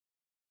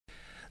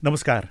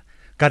नमस्कार।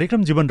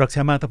 कार्यक्रम जीवन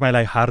रक्षामा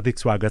तपाईलाई हार्दिक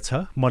स्वागत छ।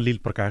 म लील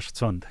प्रकाश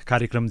चन्द।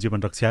 कार्यक्रम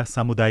जीवन रक्षा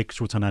सामुदायिक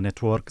सूचना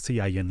नेटवर्क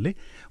CINले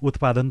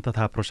उत्पादन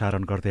तथा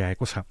प्रसारण गर्दै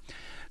आएको छ।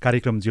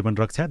 कार्यक्रम जीवन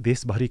रक्षा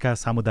देशभरिका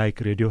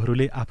सामुदायिक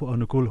रेडियोहरूले आफू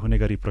अनुकूल हुने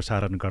गरी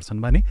प्रसारण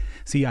गर्छन् भने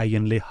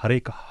CINले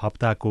हरेक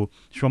हप्ताको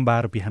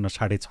सोमबार बिहान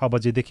 6:30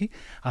 बजेदेखि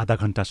आधा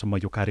घण्टासम्म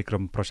यो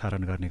कार्यक्रम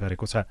प्रसारण गर्ने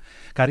गरेको छ।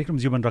 कार्यक्रम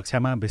जीवन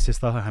रक्षामा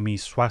विशेषतः हामी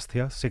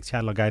स्वास्थ्य,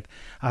 शिक्षा लगायत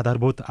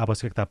आधारभूत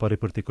आवश्यकता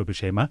परिपूर्तिको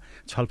विषयमा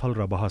छलफल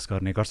र बहस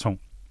गर्ने गर्छौं।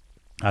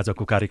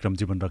 आजको कार्यक्रम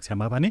जीवन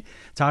रक्षामा भने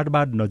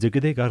चाडबाड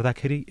नजिकै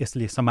गर्दाखेरि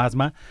यसले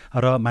समाजमा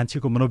र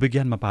मान्छेको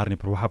मनोविज्ञानमा पार्ने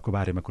प्रभावको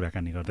बारेमा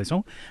कुराकानी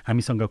गर्दैछौँ।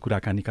 हामीसँग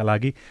कुराकानीका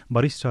लागि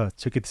वरिष्ठ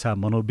चिकित्सा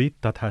मनोविद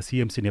तथा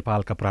CMC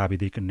नेपालका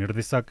प्राविधिक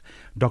निर्देशक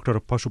डाक्टर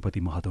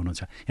पशुपति महत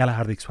हुनुहुन्छ। यहाँलाई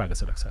हार्दिक स्वागत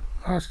छ डाक्टर।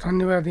 हस्,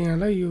 धन्यवाद।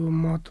 यहाँलाई यो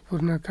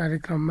महत्त्वपूर्ण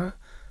कार्यक्रममा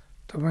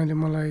तपाईँले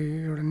मलाई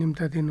एउटा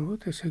निम्ता दिनुभयो,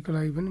 त्यसैको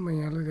लागि पनि म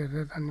यहाँलाई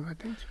धेरै धन्यवाद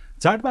दिन्छु।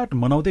 चाडबाड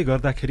मनाउँदै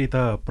गर्दाखेरि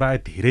त प्राय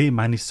धेरै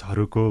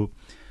मानिसहरूको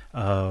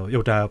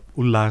एउटा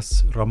उल्लास,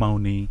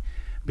 रमाउने,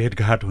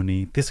 भेटघाट हुने,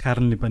 त्यस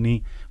कारणले पनि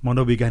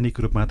मनोवैज्ञानिक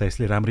रूपमा त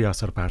यसले राम्रै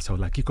असर पार्छ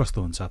होला कि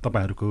कस्तो हुन्छ?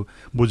 तपाईँहरूको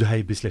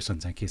बुझाइ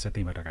विश्लेषण चाहिँ के छ?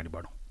 त्यहीबाट अगाडि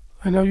बढौँ।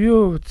 होइन,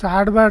 यो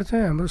चाडबाड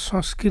चाहिँ हाम्रो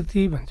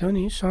संस्कृति भन्छौँ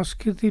नि,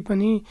 संस्कृति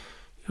पनि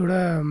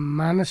एउटा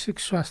मानसिक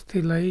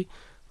स्वास्थ्यलाई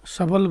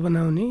सबल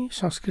बनाउने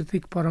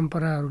सांस्कृतिक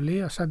परम्पराहरूले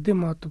असाध्यै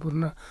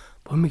महत्त्वपूर्ण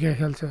भूमिका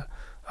खेल्छ।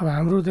 अब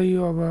हाम्रो त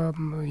यो अब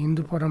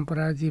हिन्दू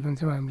परम्परा जे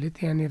भन्छौँ हामीले,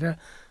 त्यहाँनिर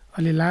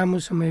अलि लामो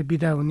समय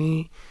बिदा हुने,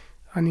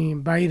 अनि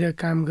बाहिर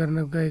काम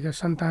गर्न गएका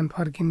सन्तान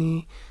फर्किने,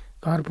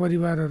 घर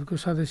परिवारहरूको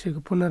सदस्यको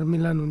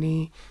पुनर्मिलन हुने,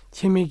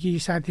 छिमेकी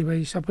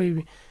साथीभाइ सबै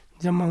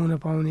जम्मा हुन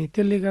पाउने,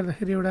 त्यसले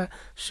गर्दाखेरि एउटा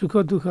सुख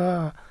दुःख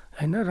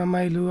होइन,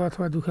 रमाइलो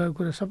अथवा दुःखको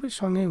कुरा सबै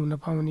सँगै हुन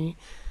पाउने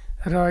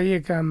र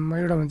एउटा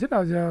भन्छ नि,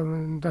 अझ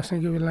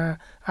दसैँको बेला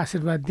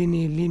आशीर्वाद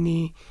दिने लिने,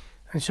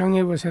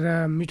 सँगै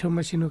बसेर मिठो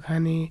मसिनो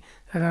खाने,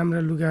 राम्रा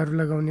लुगाहरू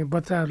लगाउने,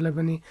 बच्चाहरूलाई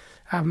पनि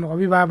आफ्नो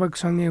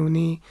अभिभावकसँगै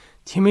हुने,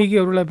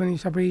 छिमेकीहरूलाई पनि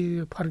सबै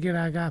फर्केर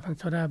आएका आफ्नो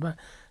छोरा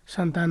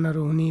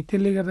सन्तानहरू हुने।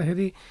 त्यसले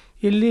गर्दाखेरि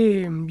यसले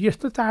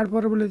यस्तो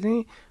चाडपर्वले चाहिँ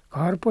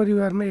घर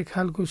परिवारमा एक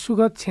खालको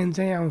सुखद क्षण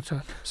चाहिँ आउँछ।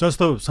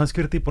 जस्तो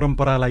संस्कृति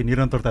परम्परालाई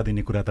निरन्तरता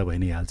दिने कुरा त भइ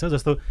नै हाल्छ।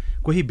 जस्तो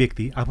कोही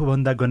व्यक्ति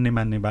आफूभन्दा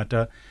गण्यमान्यबाट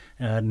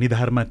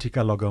निधारमा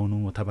टीका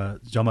लगाउनु अथवा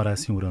जमरा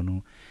सिउरनु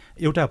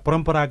एउटा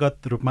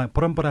परम्परागत रूपमा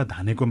परम्परा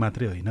धानेको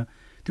मात्रै होइन,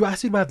 त्यो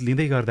आशीर्वाद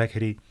लिँदै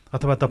गर्दाखेरि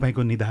अथवा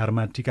तपाईँको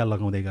निधारमा टीका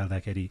लगाउँदै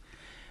गर्दाखेरि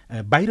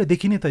बाहिर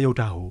देखिने त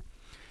एउटा हो,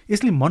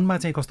 यसले मनमा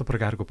चाहिँ कस्तो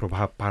प्रकारको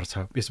प्रभाव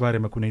पार्छ?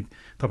 यसबारेमा कुनै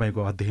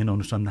तपाईँको अध्ययन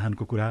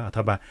अनुसन्धानको कुरा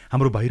अथवा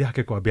हाम्रो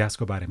भइराखेको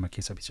अभ्यासको बारेमा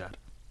के छ विचार?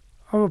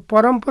 अब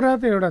परम्परा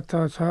त एउटा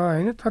त छ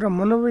होइन, तर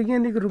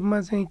मनोवैज्ञानिक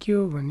रूपमा चाहिँ के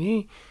हो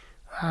भने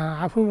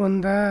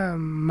आफूभन्दा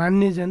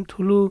मान्यजन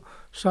ठुलो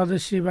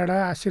सदस्यबाट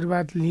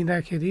आशीर्वाद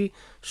लिँदाखेरि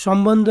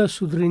सम्बन्ध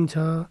सुध्रिन्छ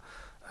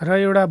र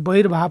एउटा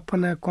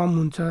वैरभावपना कम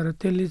हुन्छ र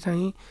त्यसले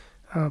चाहिँ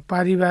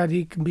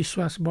पारिवारिक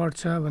विश्वास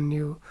बढ्छ भन्ने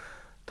हो।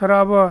 तर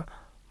अब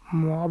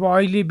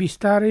अहिले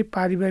बिस्तारै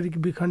पारिवारिक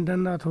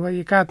विखण्डन अथवा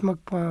एकात्मक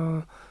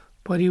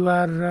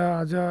परिवार र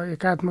अझ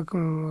एकात्मक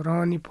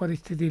रहने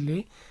परिस्थितिले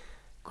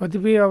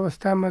कतिपय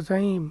अवस्थामा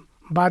चाहिँ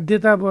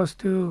बाध्यतावश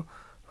त्यो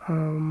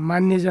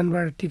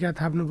मान्यजनबाट टीका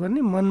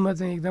थाप्नुपर्ने, मनमा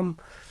चाहिँ एकदम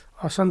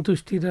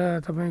असन्तुष्टि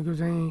र तपाईँको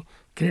चाहिँ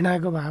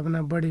घृणाको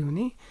भावना बढी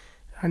हुने,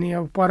 अनि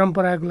अब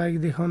परम्पराको लागि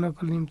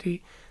देखाउनको निम्ति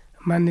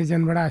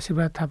मान्यजनबाट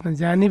आशीर्वाद थाप्न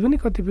जाने पनि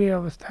कतिपय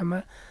अवस्थामा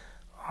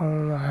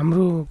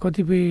हाम्रो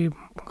कतिपय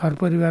घर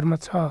परिवारमा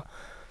छ।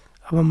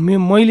 अब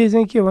मैले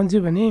चाहिँ के भन्छु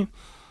भने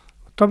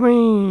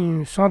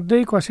तपाईँ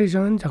सधैँ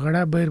कसैसँग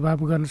झगडा वैरभाव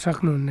गर्न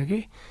सक्नुहुन्न कि।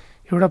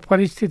 एउटा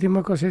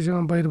परिस्थितिमा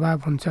कसैसँग वैरभाव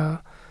हुन्छ,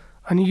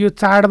 अनि यो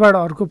चाडबाड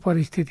अर्को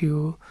परिस्थिति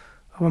हो।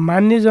 अब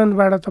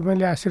मान्यजनबाट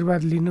तपाईँले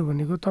आशीर्वाद लिनु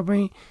भनेको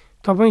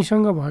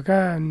तपाईँसँग भएका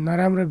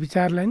नराम्रो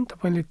विचारलाई नि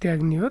तपाईँले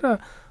त्याग्ने हो, र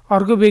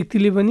अर्को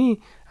व्यक्तिले पनि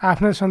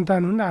आफ्ना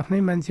सन्तान हुन्, आफ्नै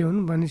मान्छे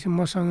हुन् भनेपछि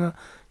मसँग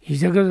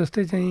हिजोको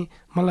जस्तै चाहिँ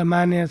मलाई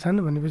मानेका छन्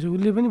भनेपछि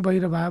उसले पनि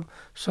वैरभाव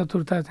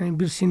शत्रुता चाहिँ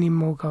बिर्सिने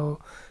मौका हो।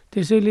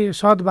 त्यसैले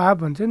सद्भाव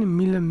भन्छ नि,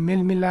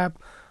 मेलमिलाप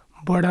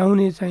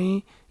बढाउने चाहिँ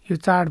यो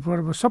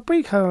चाडपर्व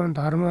सबै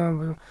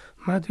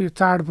धर्ममा त्यो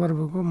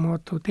चाडपर्वको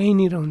महत्त्व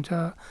त्यहीँनिर हुन्छ।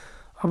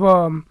 अब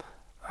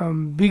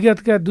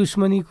विगतका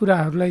दुश्मनी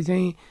कुराहरूलाई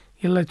चाहिँ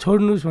यसलाई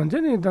छोड्नुहोस् भन्छ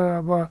नि त।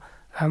 अब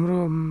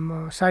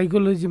हाम्रो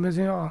साइकोलोजीमा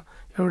चाहिँ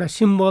एउटा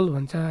सिम्बल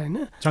भन्छ होइन,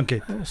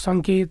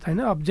 सङ्केत होइन,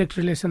 अब्जेक्ट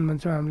रिलेसन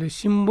भन्छौँ हामीले।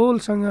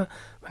 सिम्बलसँग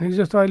भनेको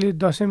जस्तो अहिले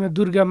दसैँमा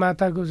दुर्गा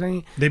माताको चाहिँ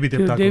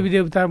देवी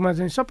देवतामा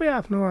चाहिँ सबै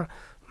आफ्नो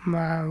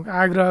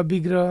आग्रह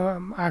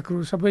विग्रह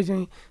आक्रोश सबै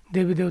चाहिँ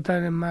देवी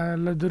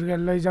देवतामा दुर्गा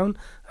लैजाउन्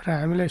र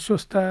हामीलाई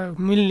स्वस्थ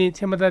मिल्ने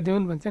क्षमता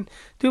देऊन् भन्छन्।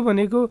 त्यो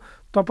भनेको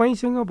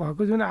तपाईँसँग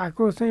भएको जुन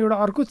आक्रोश चाहिँ एउटा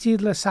अर्को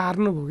चिजलाई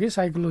सार्नु भयो कि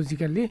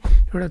साइकोलोजिकल्ली,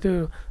 एउटा त्यो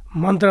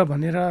मन्त्र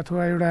भनेर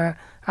अथवा एउटा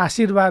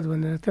आशीर्वाद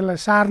भनेर त्यसलाई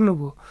सार्नु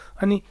भयो,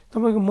 अनि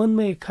तपाईँको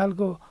मनमा एक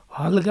खालको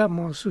हल्का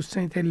महसुस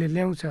चाहिँ त्यसले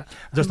ल्याउँछ।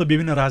 जस्तो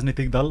विभिन्न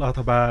राजनीतिक दल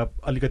अथवा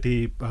अलिकति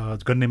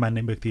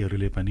गण्यमान्य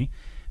व्यक्तिहरूले पनि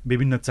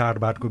विभिन्न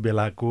चाडबाडको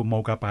बेलाको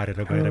मौका पारेर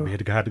गएर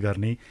भेटघाट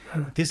गर्ने,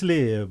 त्यसले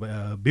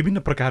विभिन्न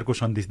प्रकारको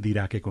सन्देश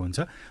दिइराखेको हुन्छ।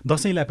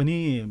 दसैँलाई पनि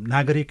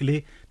नागरिकले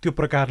त्यो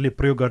प्रकारले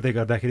प्रयोग गर्दै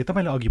गर्दाखेरि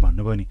तपाईँले अघि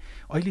भन्नुभयो नि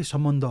अहिले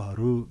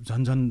सम्बन्धहरू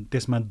झन्झन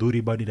त्यसमा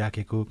दूरी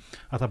बढिराखेको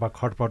अथवा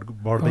खटपट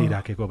बढ्दै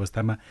राखेको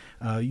अवस्थामा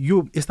यो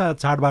यस्ता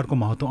चाडबाडको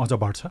महत्त्व अझ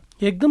बढ्छ,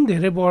 एकदम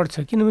धेरै बढ्छ।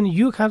 किनभने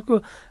यो खालको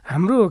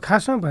हाम्रो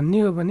खासमा भन्ने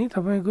हो भने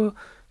तपाईँको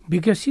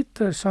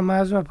विकसित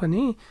समाजमा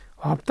पनि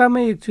हप्तामा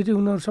एकचोटि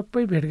उनीहरू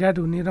सबै भेटघाट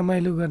हुने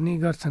रमाइलो गर्ने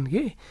गर्छन्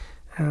कि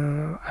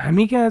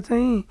हामी कहाँ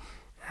चाहिँ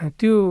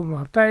त्यो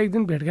हप्ता एक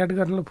दिन भेटघाट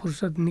गर्नलाई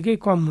फुर्सद निकै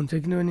कम हुन्छ,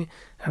 किनभने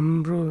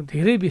हाम्रो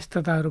धेरै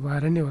व्यस्तताहरू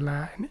भएर नै होला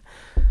होइन।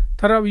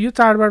 तर अब यो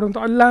चाडबाडमा त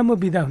अलि लामो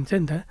बिदा हुन्छ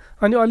नि त,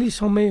 अनि अलि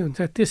समय हुन्छ,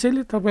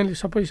 त्यसैले तपाईँले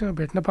सबैसँग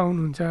भेट्न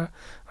पाउनुहुन्छ।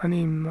 अनि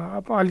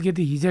अब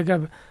अलिकति हिजोका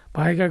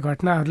भएका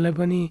घटनाहरूलाई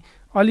पनि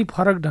अलि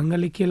फरक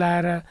ढङ्गले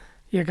केलाएर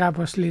एक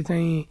आपसले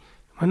चाहिँ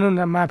भनौँ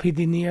न माफी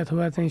दिने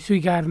अथवा चाहिँ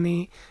स्वीकार्ने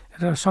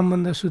र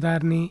सम्बन्ध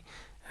सुधार्ने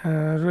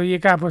र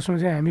एक आपसमा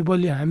चाहिँ हामी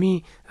बलियो हामी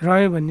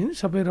रह्यौँ भने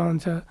सबै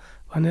रहन्छ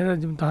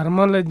भनेर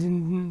धर्मलाई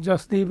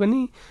जस्तै पनि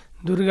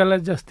दुर्गालाई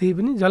जस्तै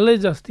पनि जसलाई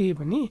जस्तै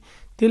पनि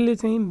त्यसले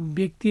चाहिँ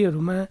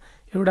व्यक्तिहरूमा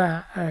एउटा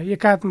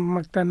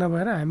एकात्मकता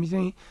नभएर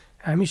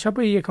हामी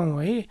सबै एक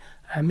हौँ है,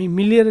 हामी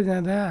मिलेर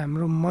जाँदा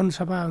हाम्रो मन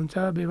सफा हुन्छ,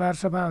 व्यवहार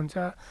सफा हुन्छ,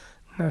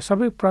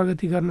 सबै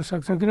प्रगति गर्न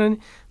सक्छौँ। किनभने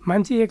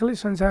मान्छे एक्लै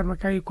संसारमा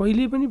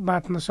कहिले पनि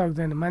बाँच्न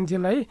सक्दैन।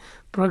 मान्छेलाई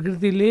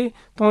प्रकृतिले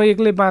तँ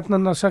एक्लै बाँच्न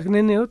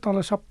नसक्ने नै हो,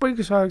 तँलाई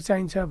सबैको सहयोग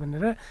चाहिन्छ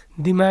भनेर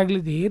दिमागले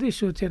धेरै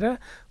सोचेर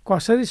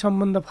कसरी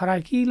सम्बन्ध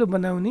फराकिलो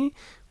बनाउने,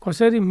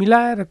 कसरी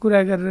मिलाएर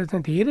कुरा गरेर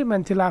चाहिँ धेरै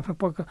मान्छेलाई आफ्नो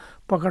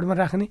पकडमा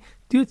राख्ने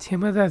त्यो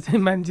क्षमता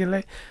चाहिँ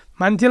मान्छेलाई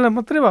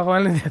मात्रै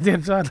भगवान्ले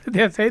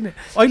दिएको छैन।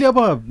 अहिले अब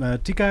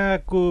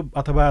टिकाको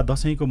अथवा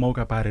दसैँको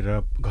मौका पारेर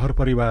घर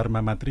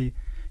परिवारमा मात्रै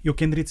यो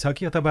केन्द्रित छ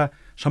कि अथवा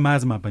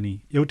समाजमा पनि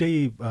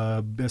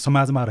एउटै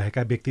समाजमा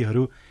रहेका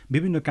व्यक्तिहरू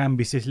विभिन्न काम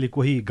विशेषले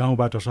कोही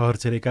गाउँबाट सहर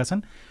छिरेका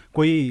छन्,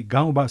 कोही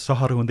गाउँ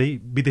सहर हुँदै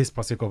विदेश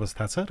पसेको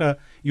अवस्था छ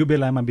र यो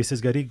बेलामा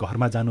विशेष गरी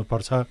घरमा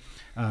जानुपर्छ,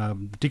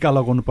 टिका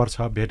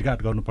लगाउनुपर्छ, भेटघाट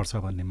गर्नुपर्छ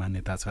भन्ने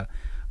मान्यता छ।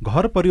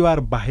 घर परिवार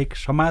बाहेक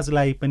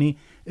समाजलाई पनि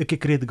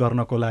एकीकृत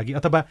गर्नको लागि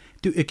अथवा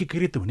त्यो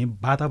एकीकृत हुने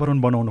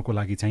वातावरण बनाउनको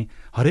लागि चाहिँ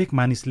हरेक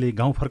मानिसले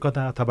गाउँ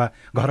फर्कदा अथवा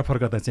घर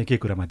फर्कदा चाहिँ के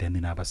कुरामा ध्यान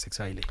दिन आवश्यक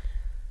छ? अहिले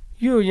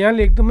यो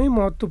यहाँले एकदमै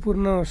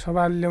महत्त्वपूर्ण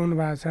सवाल ल्याउनु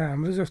भएको छ।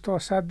 हाम्रो जस्तो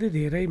असाध्यै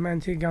धेरै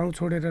मान्छे गाउँ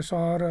छोडेर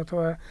सहर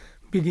अथवा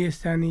विदेश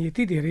जाने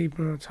यति धेरै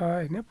छ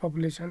होइन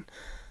पपुलेसन।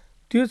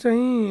 त्यो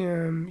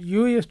चाहिँ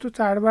यो यस्तो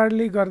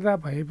चाडबाडले गर्दा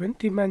भए पनि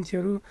ती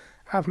मान्छेहरू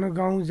आफ्नो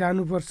गाउँ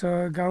जानुपर्छ,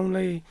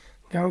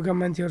 गाउँका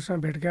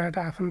मान्छेहरूसँग भेटघाट,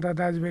 आफन्त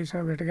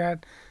दाजुभाइसँग भेटघाट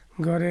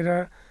गरेर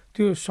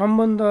त्यो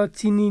सम्बन्ध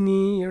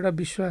चिनिने एउटा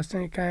विश्वास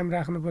चाहिँ कायम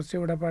राख्नुपर्छ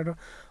एउटा बाटो।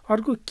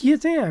 अर्को के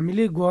चाहिँ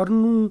हामीले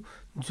गर्नु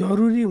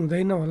जरुरी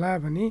हुँदैन होला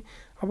भने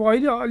अब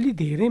अहिले अलि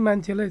धेरै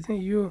मान्छेलाई चाहिँ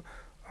यो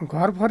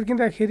घर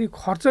फर्किँदाखेरि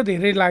खर्च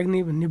धेरै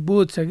लाग्ने भन्ने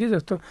बोध छ कि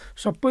जस्तो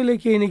सबैले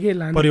केही न केही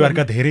लानु,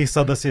 परिवारका धेरै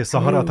सदस्य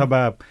सहर अथवा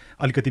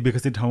अलिकति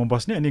विकसित ठाउँमा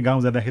बस्ने अनि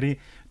गाउँ जाँदाखेरि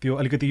त्यो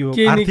अलिकति यो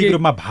आर्थिक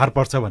रूपमा भार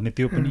पर्छ भन्ने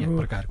त्यो पनि एक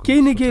प्रकारको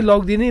केही न केही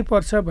लगिदिनै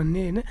पर्छ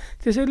भन्ने होइन।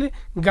 त्यसैले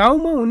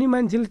गाउँमा हुने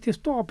मान्छेले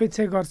त्यस्तो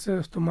अपेक्षा गर्छ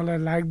जस्तो मलाई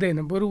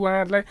लाग्दैन। बरु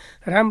उहाँहरूलाई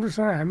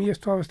राम्रोसँग हामी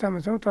यस्तो अवस्थामा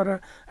छौँ तर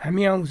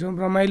हामी आउँछौँ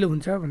रमाइलो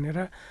हुन्छ भनेर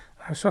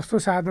सस्तो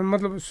साधन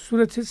मतलब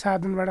सुरक्षित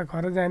साधनबाट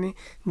घर जाने,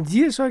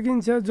 जे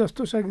सकिन्छ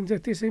जस्तो सकिन्छ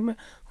त्यसैमा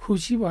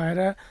खुसी भएर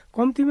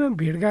कम्तीमा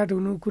भेटघाट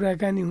हुनु,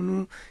 कुराकानी हुनु,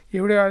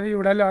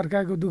 एउटाले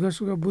अर्काको दुःख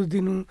सुख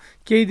बुझिदिनु,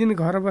 केही दिन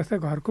घर बस्दा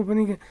घरको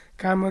पनि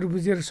कामहरू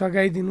बुझेर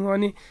सघाइदिनु,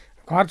 अनि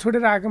घर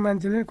छोडेर आएको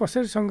मान्छेले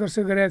कसरी सङ्घर्ष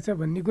गरिरहेछ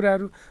भन्ने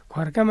कुराहरू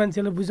घरका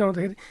मान्छेलाई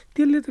बुझाउँदाखेरि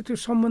त्यसले त त्यो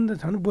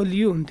सम्बन्ध झन्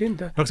बलियो हुन्थ्यो नि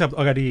त। डाक्टर साहब,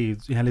 अगाडि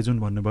यहाँले जुन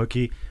भन्नुभयो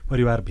कि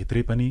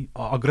परिवारभित्रै पनि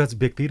अग्रज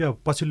व्यक्ति र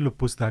पछिल्लो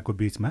पुस्ताको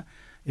बिचमा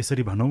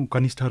यसरी भनौँ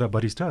कनिष्ठ र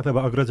वरिष्ठ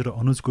अथवा अग्रज र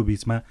अनुजको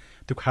बिचमा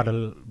त्यो खाडल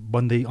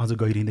बन्दै अझ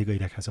गहिरिँदै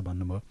गइरहेको छ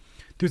भन्नुभयो।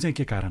 त्यो चाहिँ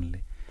के कारणले?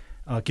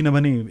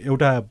 किनभने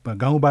एउटा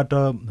गाउँबाट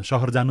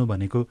सहर जानु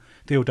भनेको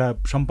त्यो एउटा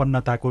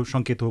सम्पन्नताको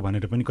सङ्केत हो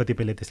भनेर पनि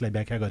कतिपयले त्यसलाई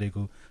व्याख्या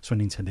गरेको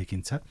सुनिन्छ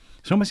देखिन्छ।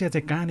 समस्या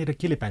चाहिँ कहाँनिर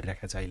केले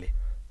पारिरहेको छ अहिले?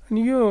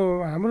 अनि यो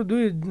हाम्रो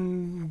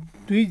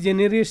दुई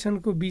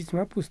जेनेरेसनको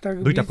बिचमा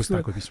दुईटा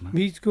पुस्ताको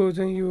बिचको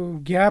चाहिँ यो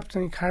ग्याप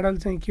चाहिँ खाडल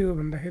चाहिँ के हो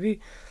भन्दाखेरि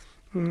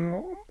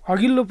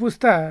अघिल्लो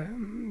पुस्ता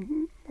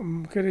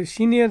के अरे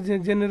सिनियर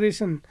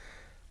जेनेरेसन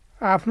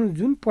आफ्नो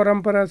जुन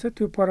परम्परा छ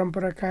त्यो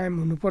परम्परा कायम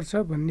हुनुपर्छ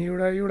भन्ने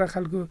एउटा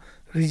खालको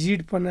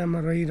रिजिडपनामा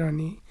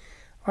रहिरहने,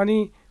 अनि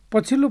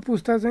पछिल्लो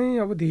पुस्ता चाहिँ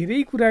अब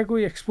धेरै कुराको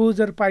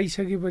एक्सपोजर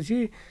पाइसकेपछि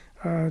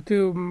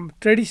त्यो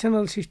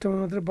ट्रेडिसनल सिस्टममा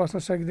मात्र बस्न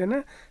सकिँदैन,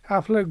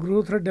 आफूलाई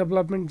ग्रोथ र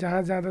डेभलपमेन्ट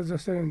जहाँ जाँदा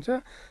जसरी हुन्छ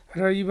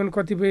र इभन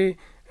कतिपय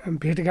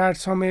भेटघाट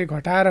समय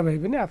घटाएर भए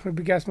पनि आफ्नो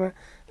विकासमा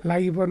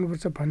लागि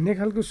पर्नुपर्छ भन्ने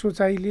खालको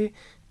सोचाइले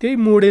त्यही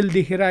मोडेल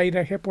देखेर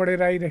आइराखे,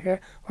 पढेर आइराखे,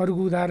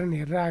 अरूको उदाहरण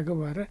हेरेर आएको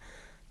भएर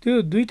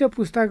त्यो दुईवटा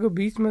पुस्ताको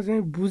बिचमा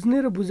चाहिँ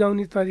बुझ्ने र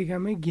बुझाउने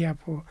तरिकामै ग्याप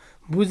हो।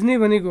 बुझ्ने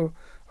भनेको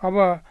अब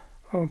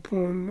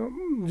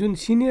जुन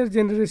सिनियर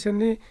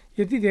जेनेरेसनले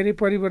यति धेरै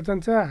परिवर्तन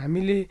छ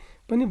हामीले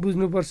पनि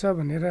बुझ्नुपर्छ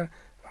भनेर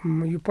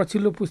यो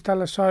पछिल्लो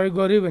पुस्तालाई सहयोग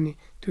गर्यो भने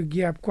त्यो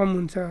ग्याप कम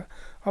हुन्छ।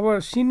 अब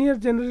सिनियर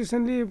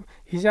जेनेरेसनले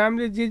हिजो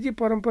हामीले जे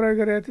परम्परा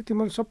गरेका थियो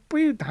तिमीहरू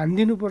सबै ध्यान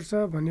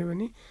दिनुपर्छ भन्यो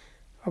भने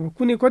अब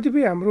कुनै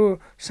कतिपय हाम्रो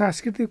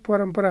सांस्कृतिक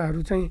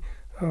परम्पराहरू चाहिँ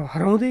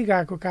हराउँदै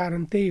गएको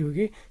कारण त्यही हो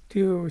कि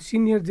त्यो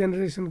सिनियर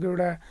जेनेरेसनको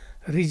एउटा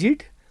रिजिड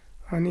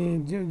अनि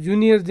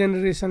जुनियर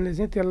जेनेरेसनले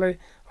चाहिँ त्यसलाई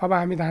अब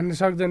हामी धान्न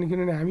सक्दैन,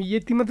 किनभने हामी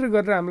यति मात्रै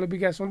गरेर हामीलाई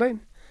विकास हुँदैन।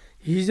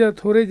 हिजो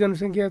थोरै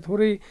जनसङ्ख्या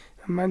थोरै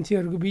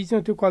मान्छेहरूको बिचमा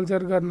त्यो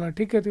कल्चर गर्न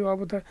ठिकै थियो,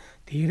 अब त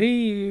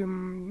धेरै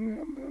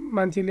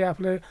मान्छेले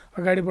आफूलाई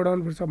अगाडि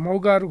बढाउनुपर्छ,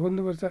 मौकाहरू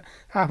खोज्नुपर्छ,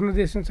 आफ्नो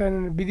देशमा छैन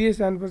भने विदेश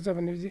जानुपर्छ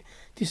भनेपछि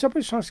ती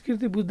सबै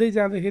संस्कृति बुझ्दै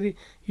जाँदाखेरि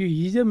यो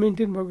हिजो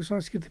मेन्टेन भएको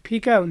संस्कृति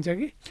फिका हुन्छ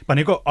कि।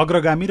 भनेको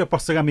अग्रगामी र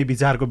पश्चगामी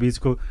विचारको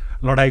बिचको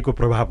लडाइँको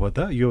प्रभाव हो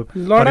त यो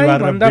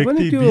लडाइँ भन्दा पनि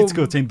त्यो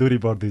बिचको चाहिँ दूरी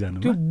बढ्दै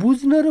जानु, त्यो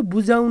बुझ्न र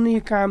बुझाउने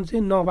काम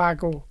चाहिँ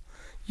नभएको।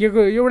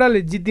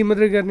 एउटाले जिद्दी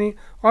मात्रै गर्ने,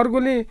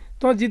 अर्कोले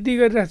तँ जिद्दी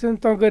गरिरहेको छ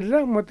तँ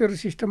गरेर म तेरो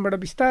सिस्टमबाट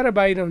बिस्तारै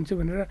बाहिर हुन्छु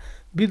भनेर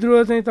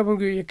विद्रोह चाहिँ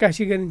तपाईँको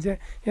 81 गरिन्छ।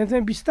 यहाँ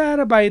चाहिँ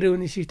बिस्तारै बाहिर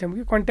हुने सिस्टम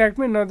कि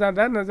कन्ट्याक्टमै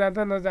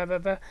नजाँदा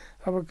त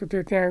अब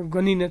त्यो त्यहाँ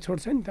गनिन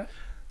छोड्छ नि त।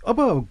 अब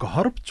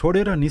घर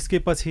छोडेर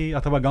निस्केपछि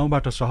अथवा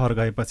गाउँबाट सहर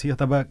गएपछि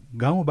अथवा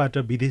गाउँबाट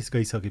विदेश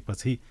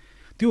गइसकेपछि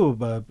त्यो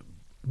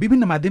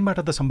विभिन्न माध्यमबाट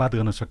त संवाद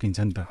गर्न सकिन्छ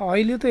नि त।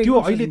 अहिले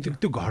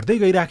त्यो घट्दै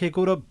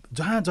गइराखेको र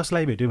जहाँ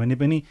जसलाई भेट्यो भने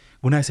पनि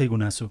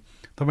गुनासो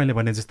तपाईँले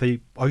भने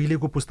जस्तै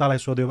अहिलेको पुस्तालाई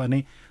सोध्यो भने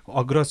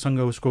अग्रजसँग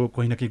उसको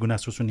कोही न केही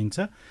गुनासो सुनिन्छ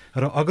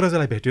र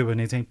अग्रजलाई भेट्यो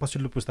भने चाहिँ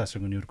पछिल्लो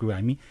पुस्तासँग उनीहरूको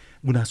हामी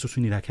गुनासो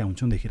सुनिराखेका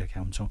हुन्छौँ, देखिराखेका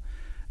हुन्छौँ।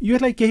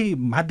 यसलाई केही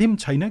माध्यम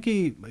छैन कि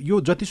यो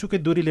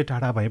जतिसुकै दूरीले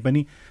टाढा भए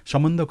पनि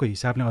सम्बन्धको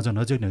हिसाबले अझ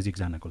नजिक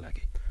जानको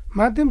लागि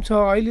माध्यम छ।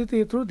 अहिले त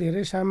यत्रो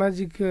धेरै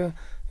सामाजिक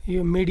यो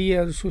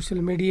मिडियाहरू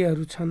सोसियल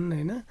मिडियाहरू छन्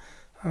होइन,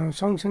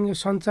 सँगसँगै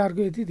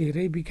सञ्चारको यति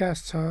धेरै विकास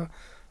छ।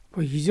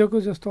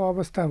 हिजोको जस्तो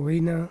अवस्था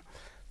होइन,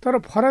 तर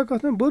फरक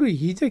कस्तो बरु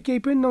हिजो केही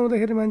पनि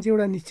नहुँदाखेरि मान्छे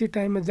एउटा निश्चित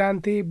टाइममा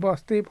जान्थे,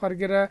 बस्थे,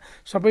 फर्केर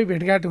सबै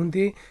भेटघाट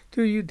हुन्थे।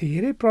 त्यो यो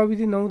धेरै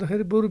प्रविधि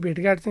नहुँदाखेरि बरु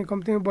भेटघाट चाहिँ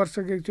कम्तीमा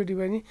वर्षको एकचोटि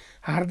पनि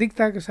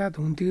हार्दिकताको साथ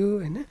हुन्थ्यो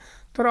होइन।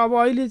 तर अब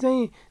अहिले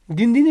चाहिँ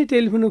दिनदिनै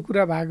टेलिफोनको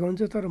कुरा भएको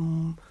हुन्छ, तर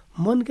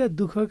मनका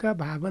दुःखका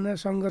भावना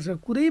सङ्घर्ष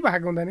कुरै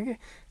भएको हुँदैन कि।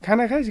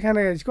 खाना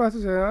खाएपछि कस्तो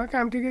छ,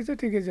 काम ठिकै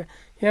छ,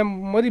 यहाँ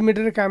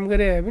मरिमेटेर काम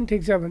गरे पनि ठिक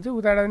छ भन्छ,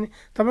 उताबाट पनि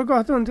तपाईँ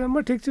कस्तो हुन्छ, म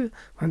ठिक छु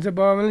भन्छ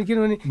बाबाले।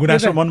 किनभने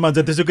गुनासो मनमा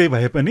जतिसुकै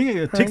भए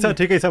पनि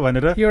ठिकै छ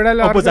भनेर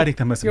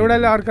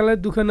एउटाले अर्कालाई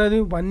दुःख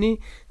नदिउँ भन्ने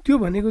त्यो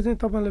भनेको चाहिँ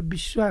तपाईँलाई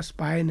विश्वास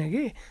पाएन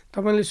कि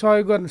तपाईँले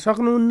सहयोग गर्न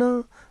सक्नुहुन्न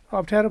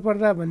अप्ठ्यारो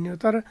पर्दा भन्ने हो।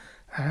 तर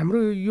हाम्रो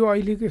यो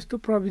अहिलेको यस्तो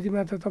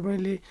प्रविधिमा त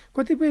तपाईँले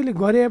कतिपयले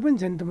गरे पनि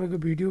छ नि, तपाईँको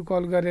भिडियो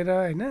कल गरेर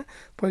होइन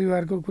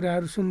परिवारको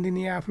कुराहरू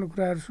सुनिदिने, आफ्नो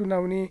कुराहरू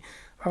सुनाउने।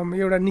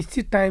 एउटा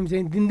निश्चित टाइम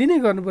चाहिँ दिनदिनै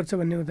गर्नुपर्छ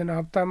भन्ने हुँदैन,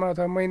 हप्तामा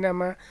अथवा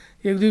महिनामा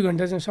 1-2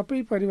 घन्टा चाहिँ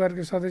सबै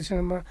परिवारको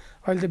सदस्यमा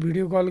अहिले त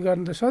भिडियो कल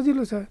गर्नु त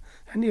सजिलो छ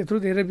अनि यत्रो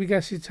धेरै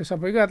विकसित छ।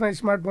 सबैको हातमा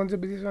स्मार्टफोन छ,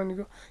 विदेशमा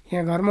हुनेको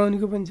यहाँ घरमा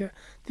हुनेको पनि छ।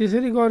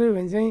 त्यसरी गऱ्यो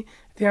भने चाहिँ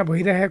त्यहाँ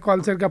भइरहेका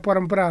कल्चरका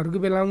परम्पराहरूको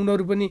बेला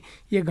उनीहरू पनि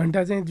 1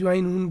 घन्टा चाहिँ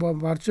जोइन हुन्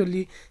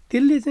भर्चुअली,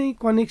 त्यसले चाहिँ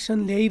कनेक्सन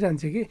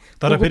ल्याइरहन्छ कि।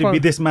 तर फेरि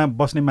विदेशमा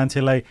बस्ने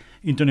मान्छेलाई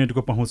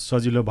इन्टरनेटको पहुँच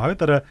सजिलो भयो,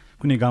 तर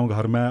कुनै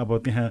गाउँघरमा अब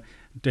त्यहाँ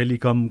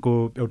टेलिकमको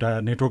एउटा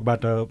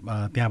नेटवर्कबाट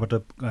त्यहाँबाट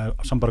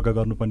सम्पर्क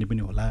गर्नुपर्ने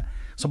पनि होला,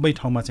 सबै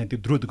ठाउँमा चाहिँ त्यो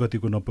द्रुत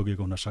गतिको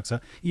नपुगेको हुनसक्छ।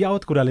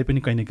 यावत कुराले पनि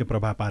कहीँ न कहीँ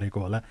प्रभाव पारेको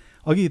होला।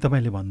 अघि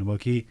तपाईँले भन्नुभयो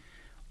कि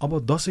अब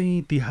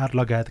दसैँ तिहार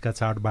लगायतका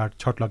चाडबाड,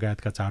 छठ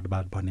लगायतका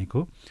चाडबाड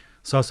भनेको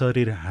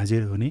सशरीर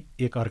हाजिर हुने,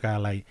 एक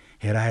अर्कालाई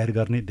हेराहेर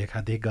गर्ने,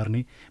 देखादेख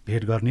गर्ने,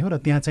 भेट गर्ने हो र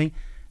त्यहाँ चाहिँ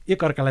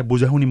एक अर्कालाई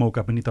बुझाउने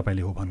मौका पनि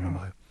तपाईँले हो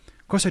भन्नुभयो।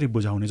 कसरी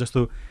बुझाउने? जस्तो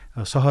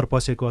सहर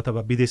पसेको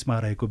अथवा विदेशमा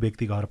रहेको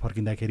व्यक्ति घर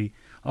फर्किँदाखेरि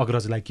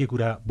अग्रजलाई के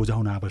कुरा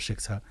बुझाउन आवश्यक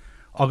छ,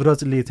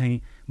 अग्रजले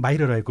चाहिँ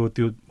बाहिर रहेको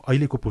त्यो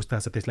अहिलेको पुस्ता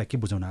छ त्यसलाई के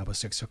बुझाउन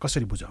आवश्यक छ,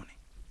 कसरी बुझाउने?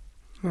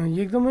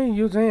 एकदमै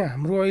यो चाहिँ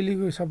हाम्रो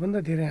अहिलेको सबभन्दा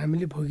धेरै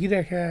हामीले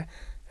भोगिरहेका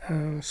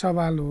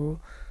सवाल हो।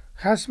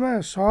 खासमा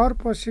सहर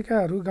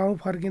पसेकाहरू गाउँ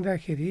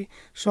फर्किँदाखेरि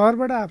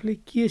सहरबाट आफूले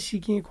के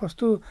सिकेँ,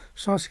 कस्तो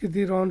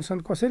संस्कृति रहनसहन,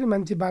 कसरी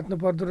मान्छे बाँच्नु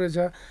पर्दो रहेछ,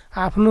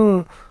 आफ्नो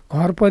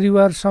घर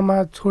परिवार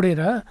समाज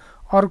छोडेर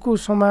अर्को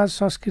समाज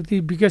संस्कृति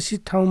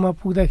विकसित ठाउँमा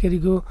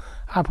पुग्दाखेरिको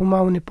आफूमा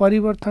आउने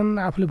परिवर्तन,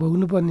 आफूले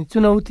भोग्नुपर्ने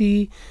चुनौती,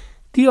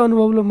 ती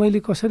अनुभवलाई मैले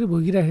कसरी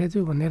भोगिरहेको छु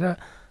भनेर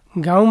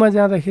गाउँमा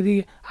जाँदाखेरि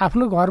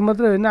आफ्नो घर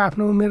मात्रै होइन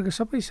आफ्नो उमेरको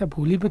सबै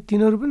भोलि पनि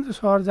तिनीहरू पनि त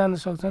सहर जान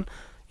सक्छन्,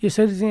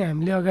 यसरी चाहिँ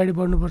हामीले अगाडि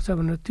बढ्नुपर्छ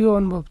भनेर त्यो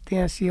अनुभव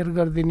त्यहाँ सेयर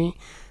गरिदिने।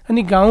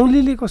 अनि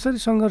गाउँलेले कसरी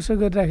सङ्घर्ष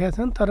गरिराखेका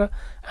छन् तर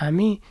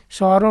हामी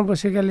सहरमा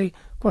बसेकाले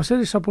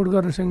कसरी सपोर्ट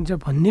गर्न सकिन्छ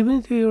भन्ने पनि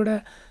त्यो एउटा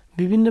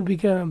विभिन्न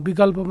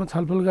विकल्पमा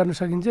छलफल गर्न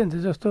सकिन्छ नि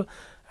त। जस्तो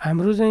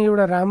हाम्रो चाहिँ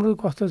एउटा राम्रो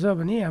कस्तो छ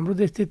भने हाम्रो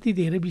देश त्यति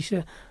धेरै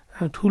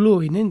विषय ठुलो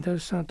होइन नि त।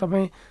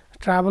 तपाईँ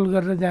ट्राभल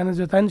गरेर जान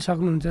जता पनि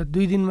सक्नुहुन्छ,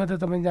 2 दिनमा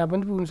त तपाईँ जहाँ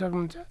पनि पुग्न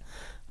सक्नुहुन्छ।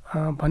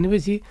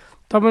 भनेपछि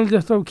तपाईँले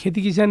जस्तो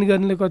खेती किसानी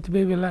गर्नेले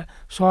कतिपय बेला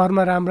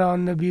सहरमा राम्रा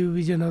अन्न बिउ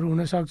बिजनहरू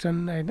हुन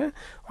सक्छन् होइन,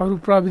 अरू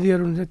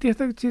प्रविधिहरू हुन्छ,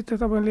 त्यस्तो चिज त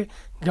तपाईँले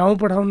गाउँ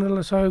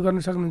पठाउनलाई सहयोग गर्न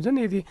सक्नुहुन्छ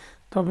नि यदि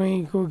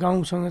तपाईँको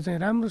गाउँसँग चाहिँ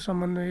राम्रो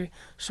समन्वय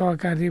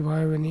सहकार्य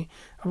भयो भने।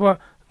 अब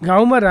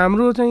गाउँमा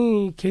राम्रो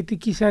चाहिँ खेती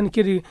किसान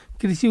के अरे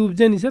कृषि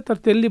उब्जनी छ तर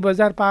त्यसले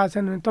बजार पाएको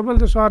छैन भने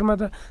तपाईँले त सहरमा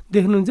त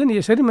देख्नुहुन्छ नि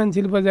यसरी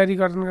मान्छेले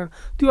बजारीकरण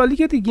त्यो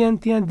अलिकति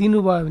ज्ञान त्यहाँ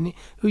दिनुभयो भने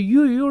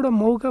यो एउटा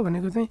मौका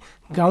भनेको चाहिँ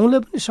गाउँलाई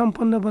पनि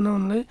सम्पन्न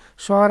बनाउनलाई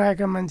सहर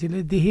आएका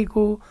मान्छेले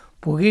देखेको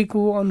भोगेको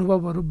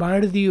अनुभवहरू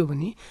बाँडिदियो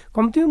भने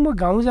कम्तीमा म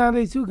गाउँ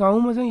जाँदैछु,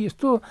 गाउँमा चाहिँ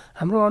यस्तो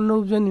हाम्रो अन्न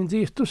उब्जनी हुन्छ,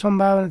 यस्तो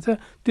सम्भावना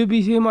छ, त्यो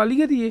विषयमा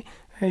अलिकति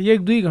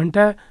 1-2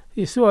 घन्टा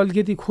यसो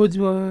अलिकति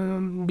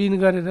खोजबिन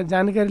गरेर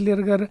जानकारी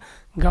लिएर गएर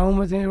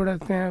गाउँमा चाहिँ एउटा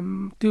त्यहाँ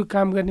त्यो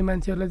काम गर्ने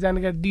मान्छेहरूलाई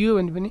जानकारी दियो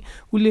भने पनि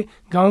उसले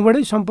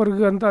गाउँबाटै सम्पर्क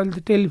गर्नु त अहिले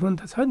त टेलिफोन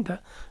त छ नि त,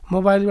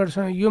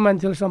 मोबाइलबाट यो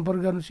मान्छेलाई सम्पर्क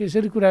गर्नुहोस्,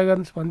 यसरी कुरा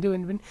गर्नुहोस् भनिदियो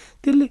भने पनि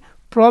त्यसले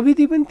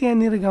प्रविधि पनि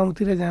त्यहाँनिर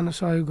गाउँतिर जान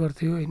सहयोग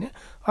गर्थ्यो होइन।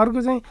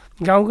 अर्को चाहिँ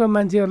गाउँका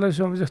मान्छेहरूलाई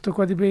जस्तो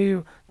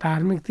कतिपय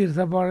धार्मिक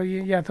तीर्थबाट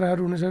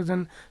यात्राहरू हुन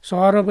सक्छन्,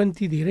 सहरमा पनि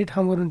ती धेरै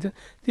ठाउँहरू हुन्छन्,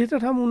 त्यस्तो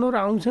ठाउँमा उनीहरू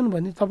आउँछन्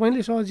भने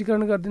तपाईँले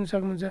सहजीकरण गरिदिन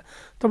सक्नुहुन्छ।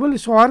 तपाईँले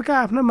सहरका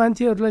आफ्ना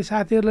मान्छेहरूलाई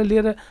साथीहरूलाई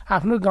लिएर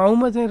आफ्नो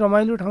गाउँमा चाहिँ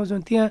रमाइलो ठाउँ छ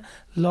त्यहाँ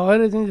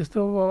लगेर चाहिँ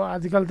जस्तो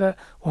आजकल त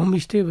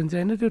होमस्टे भन्छ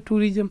होइन, त्यो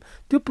टुरिज्म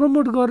त्यो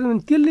प्रमोट गर्यो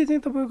भने त्यसले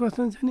चाहिँ तपाईँको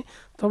कस्तो हुन्छ नि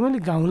तपाईँले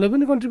गाउँलाई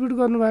पनि कन्ट्रिब्युट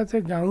गर्नुभएको छ,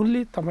 गाउँले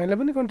तपाईँलाई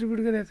पनि कन्ट्रिब्युट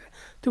गरिरहेको छ,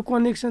 त्यो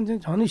कनेक्सन चाहिँ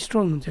झन्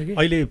स्ट्रङ हुन्छ कि।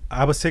 अहिले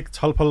आवश्यक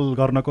छलफल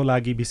गर्नको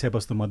लागि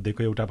विषयवस्तु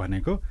मध्येको एउटा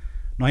भनेको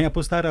नयाँ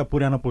पुस्ता र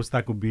पुरानो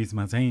पुस्ताको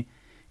बिचमा चाहिँ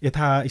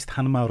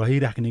यथास्थानमा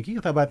रहिराख्ने कि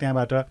अथवा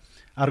त्यहाँबाट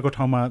अर्को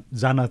ठाउँमा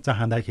जान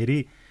चाहँदाखेरि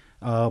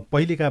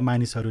पहिलेका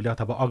मानिसहरूले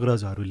अथवा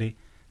अग्रजहरूले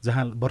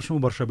जहाँ वर्षौँ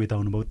वर्ष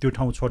बिताउनु भयो त्यो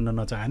ठाउँ छोड्न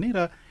नचाहने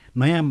र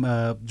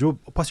नयाँ जो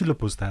पछिल्लो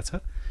पुस्ता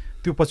छ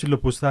त्यो पछिल्लो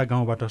पुस्ता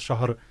गाउँबाट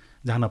सहर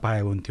जान पाए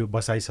हुन्थ्यो,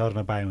 बसाइ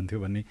सर्न पाए हुन्थ्यो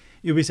भन्ने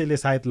यो विषयले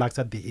सायद लाग्छ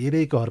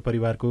धेरै घर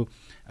परिवारको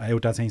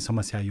एउटा चाहिँ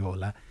समस्या यो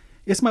होला।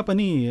 यसमा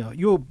पनि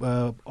यो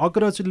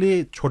अग्रजले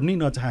छोड्नै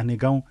नचाहने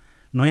गाउँ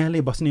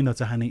नयाँले बस्नै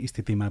नचाहने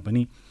स्थितिमा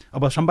पनि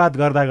अब संवाद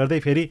गर्दा गर्दै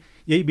फेरि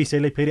यही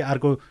विषयले फेरि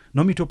अर्को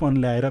नमिठोपन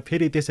ल्याएर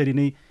फेरि त्यसरी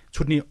नै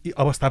छुट्ने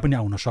अवस्था पनि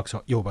आउन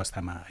सक्छ यो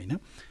अवस्थामा होइन।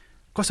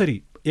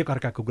 कसरी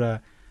एकअर्काको कुरा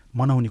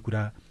मनाउने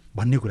कुरा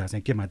भन्ने कुरा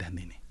चाहिँ केमा ध्यान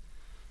दिने?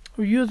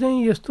 यो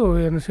चाहिँ यस्तो हो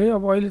हेर्नुहोस् है,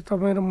 अब अहिले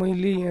तपाईँ र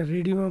मैले यहाँ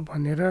रेडियोमा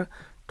भनेर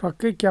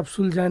टक्कै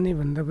क्याप्सुल जाने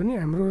भन्दा पनि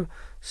हाम्रो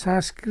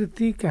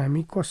सांस्कृतिक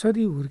हामी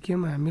कसरी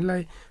हुर्क्यौँ,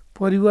 हामीलाई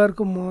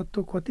परिवारको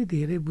महत्त्व कति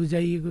धेरै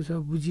बुझाइएको छ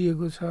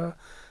बुझिएको छ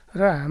र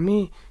हामी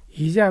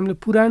हिजो हामीले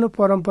पुरानो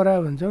परम्परा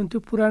भन्छौँ त्यो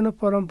पुरानो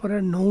परम्परा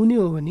नहुने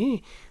हो भने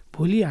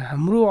भोलि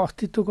हाम्रो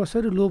अस्तित्व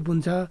कसरी लोप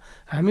हुन्छ,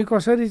 हामी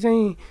कसरी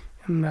चाहिँ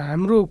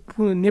हाम्रो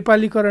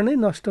नेपालीकरणै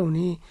नष्ट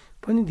हुने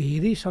पनि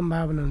धेरै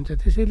सम्भावना हुन्छ।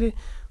 त्यसैले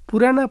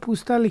पुराना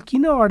पुस्ताले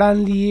किन अडान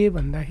लिए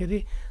भन्दाखेरि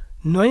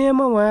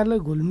नयाँमा उहाँहरूलाई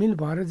घुलमिल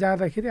भएर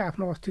जाँदाखेरि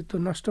आफ्नो अस्तित्व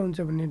नष्ट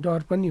हुन्छ भन्ने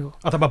डर पनि हो,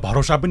 अथवा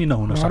भरोसा पनि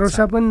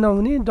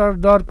नहुने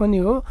डर पनि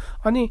हो।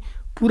 अनि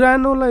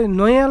पुरानोलाई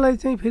नयाँलाई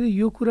चाहिँ फेरि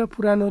यो कुरा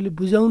पुरानोले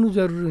बुझाउनु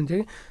जरुरी हुन्छ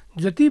कि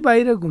जति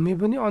बाहिर घुमे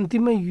पनि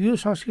अन्तिममा यो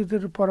संस्कृति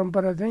र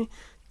परम्परा चाहिँ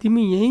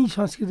तिमी यही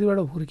संस्कृतिबाट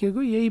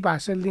हुर्केको, यही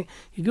भाषाले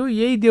हिँडेको,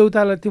 यही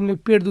देउतालाई तिमीले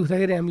पेट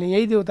दुख्दाखेरि हामीले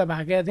यही देउता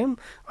भागेका थियौँ,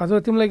 अथवा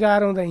तिमीलाई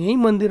गाह्रो हुँदा यही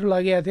मन्दिर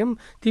लगेका थियौँ,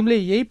 तिमीले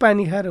यही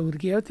पानी खाएर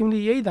हुर्कियो, तिमीले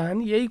यही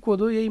धान यही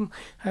कोदो यही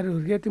खाएर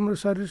हुर्कियो, तिम्रो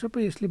शरीर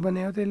सबै यसले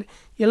बनायो, त्यसले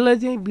यसलाई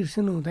चाहिँ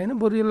बिर्सनु हुँदैन,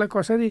 बरु यसलाई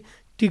कसरी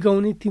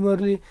टिकाउने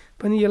तिमीहरूले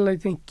पनि यसलाई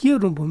चाहिँ के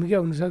भूमिका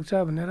हुनसक्छ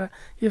भनेर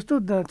यस्तो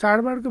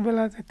चाडबाडको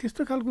बेला चाहिँ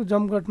त्यस्तो खालको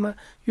जमघटमा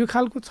यो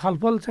खालको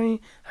छलफल चाहिँ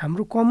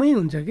हाम्रो कमै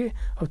हुन्छ कि।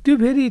 अब त्यो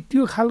फेरि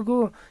त्यो खालको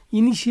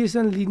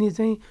इनिसिएसन लिने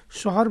चाहिँ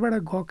सहरबाट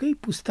गएकै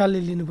पुस्ताले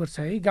लिनुपर्छ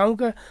है।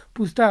 गाउँका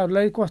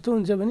पुस्ताहरूलाई कस्तो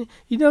हुन्छ भने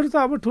यिनीहरू त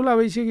अब ठुला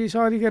भइसक्यो,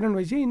 सहरीकरण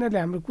भइसक्यो, यिनीहरूले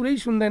हाम्रो कुरै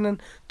सुन्दैनन्,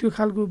 त्यो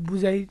खालको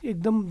बुझाइ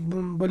एकदम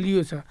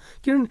बलियो छ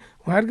किनभने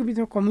उहाँहरूको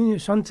बिचमा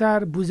सञ्चार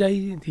बुझाइ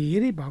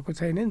धेरै भएको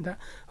छैन नि त।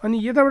 अनि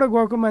यताबाट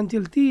गएको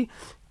मान्छेले ती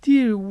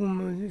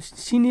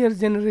सिनियर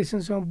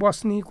जेनेरेसनसँग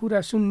बस्ने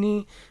कुरा सुन्ने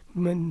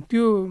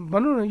त्यो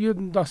भनौँ न यो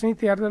दसैँ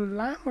तिहार त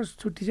लामो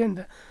छुट्टी छ नि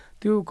त,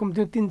 त्यो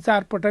कम्तीमा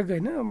 3-4 पटक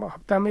होइन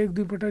हप्तामा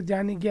 1-2 पटक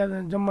जाने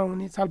ज्ञान जम्मा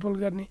हुने छलफल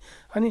गर्ने।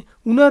 अनि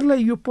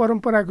उनीहरूलाई यो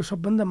परम्पराको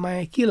सबभन्दा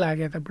माया के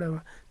लाग्यो त बुढामा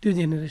त्यो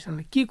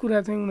जेनेरेसनलाई के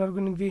कुरा चाहिँ उनीहरूको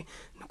निम्ति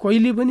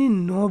कहिले पनि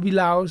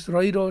नबिलाओस्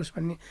रहिरहोस्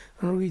भन्ने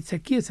उनीहरूको इच्छा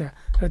के छ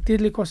र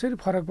त्यसले कसरी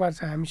फरक पार्छ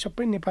हामी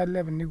सबै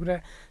नेपालीलाई भन्ने कुरा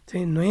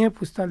चाहिँ नयाँ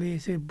पुस्ताले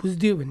यसरी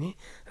बुझिदियो भने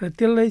र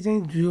त्यसलाई चाहिँ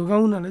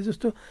जोगाउनलाई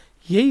जस्तो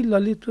यही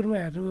ललितपुरमा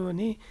हेर्नुभयो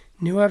भने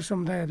नेवार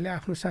समुदायहरूले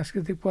आफ्नो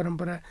सांस्कृतिक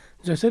परम्परा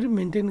जसरी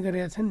मेन्टेन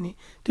गरेका छन् नि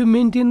त्यो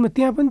मेन्टेनमा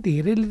त्यहाँ पनि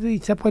धेरैले त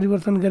इच्छा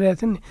परिवर्तन गरेका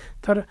छन् नि,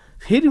 तर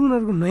फेरि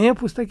उनीहरूको नयाँ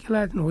पुस्ता के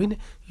लागेको छैन, होइन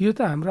यो त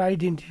हाम्रो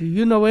आइडेन्टिटी,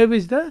 यो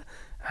नभएपछि त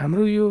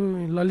हाम्रो यो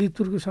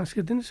ललितपुरको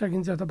संस्कृति नै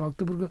सकिन्छ अथवा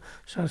भक्तपुरको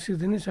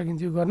संस्कृति नै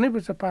सकिन्छ, यो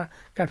गर्नैपर्छ।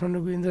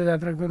 काठमाडौँको इन्द्र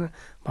जात्रा गर्न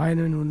भएन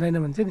भने हुँदैन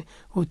भन्छ नि,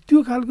 हो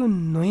त्यो खालको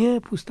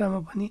नयाँ पुस्तामा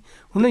पनि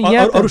हुन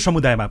यहाँ अरू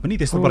समुदायमा पनि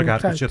त्यस्तो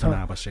प्रकारको चेतना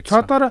आवश्यक छ।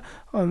 तर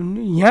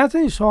यहाँ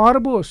चाहिँ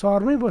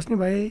सहरमै बस्ने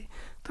भए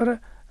तर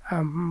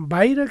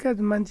बाहिरका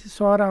मान्छे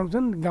सहर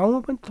आउँछन्, गाउँमा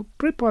पनि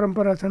थुप्रै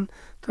परम्परा छन्,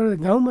 तर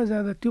गाउँमा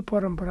जाँदा त्यो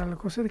परम्परालाई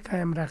कसरी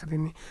कायम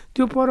राखिदिने,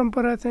 त्यो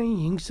परम्परा चाहिँ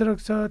हिंस्रक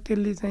छ,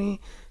 त्यसले चाहिँ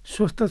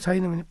स्वस्थ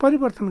छैन भने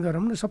परिवर्तन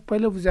गरौँ न।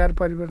 सबैले बुझाएर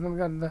परिवर्तन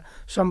गर्न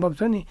सम्भव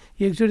छ नि।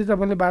 एकचोटि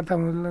तपाईँले वार्ता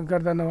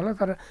गर्दा नहोला,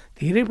 तर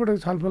धेरै पटक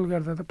छलफल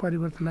गर्दा त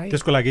परिवर्तन आयो।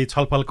 त्यसको लागि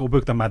छलफलको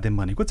उपयुक्त माध्यम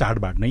भनेको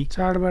चाडबाड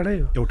चाडबाडै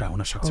हो, एउटा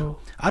हुनसक्छ।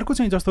 अर्को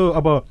चाहिँ जस्तो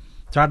अब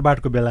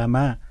चाडबाडको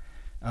बेलामा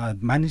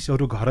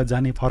मानिसहरू घर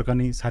जाने,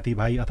 फर्कने,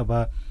 साथीभाइ अथवा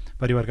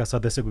परिवारका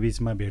सदस्यको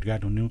बिचमा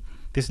भेटघाट हुनु,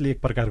 त्यसले एक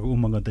प्रकारको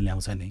उमङ्ग त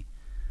ल्याउँछ नै।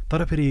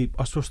 तर फेरि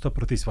अस्वस्थ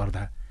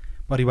प्रतिस्पर्धा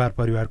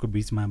परिवारको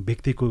बिचमा,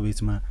 व्यक्तिको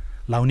बिचमा,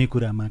 लाउने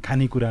कुरामा,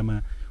 खानेकुरामा,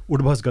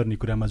 उठबस गर्ने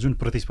कुरामा जुन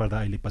प्रतिस्पर्धा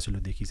अहिले पछिल्लो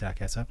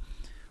देखिसकेको छ,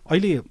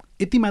 अहिले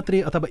यति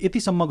मात्रै अथवा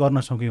यतिसम्म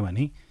गर्न सक्यौँ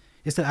भने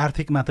यस्तो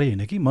आर्थिक मात्रै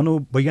होइन कि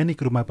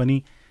मनोवैज्ञानिक रूपमा पनि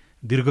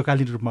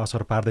दीर्घकालीन रूपमा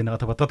असर पार्दैन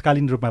अथवा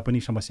तत्कालीन रूपमा पनि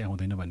समस्या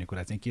हुँदैन भन्ने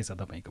कुरा चाहिँ के छ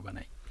तपाईँको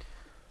भनाइ?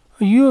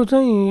 यो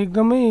चाहिँ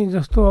एकदमै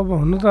जस्तो अब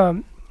हुनु त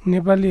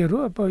नेपालीहरू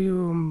अब यो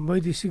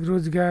वैदेशिक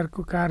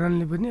रोजगारको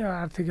कारणले पनि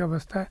आर्थिक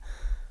अवस्था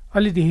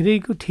अलि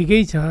धेरैको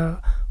ठिकै छ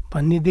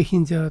भन्ने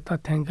देखिन्छ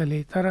तथ्याङ्कले।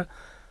 तर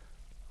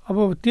अब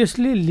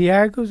त्यसले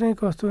ल्याएको चाहिँ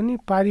कस्तो भने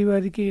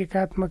पारिवारिक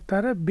एकात्मकता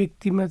र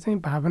व्यक्तिमा चाहिँ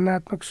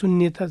भावनात्मक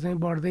शून्यता चाहिँ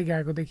बढ्दै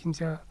गएको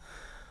देखिन्छ।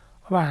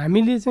 अब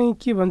हामीले चाहिँ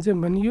के भन्छौँ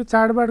भने यो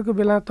चाडबाडको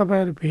बेला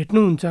तपाईँहरू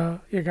भेट्नुहुन्छ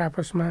एक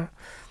आपसमा,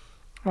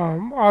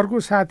 अर्को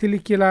साथीले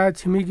के लगायो,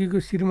 छिमेकीको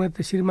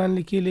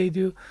श्रीमानले के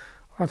ल्याइदियो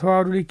अथवा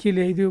अरूले के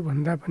ल्याइदियो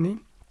भन्दा पनि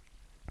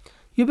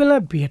यो बेला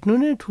भेट्नु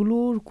नै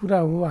ठुलो कुरा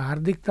हो,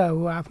 हार्दिकता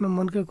हो। आफ्नो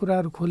मनका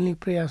कुराहरू खोल्ने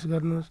प्रयास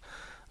गर्नुहोस्।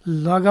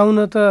 लगाउन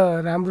त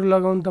राम्रो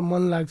लगाउन त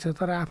मन लाग्छ,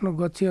 तर आफ्नो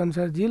गच्छे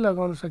अनुसार जे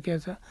लगाउन सकिएको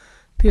छ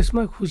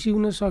त्यसमा खुसी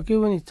हुन सक्यो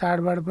भने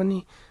चाडबाड पनि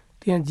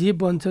त्यहाँ जे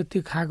बन्छ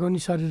त्यो खाएको नि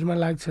शरीरमा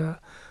लाग्छ।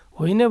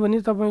 होइन भने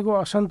तपाईँको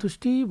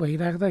असन्तुष्टि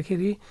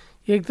भइराख्दाखेरि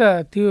एक त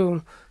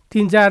त्यो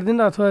 3-4 दिन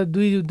अथवा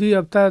दुई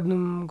हप्ता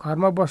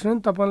घरमा बस्नु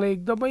नि तपाईँलाई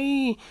एकदमै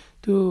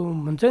त्यो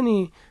हुन्छ नि,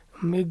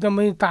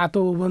 एकदमै तातो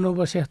ओभनमा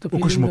बसे जस्तो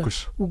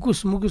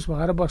उकुस मुकुस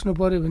भएर बस्नु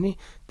पऱ्यो भने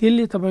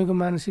त्यसले तपाईँको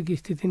मानसिक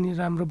स्थिति नि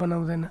राम्रो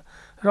बनाउँदैन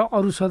र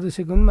अरू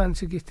सदस्यको पनि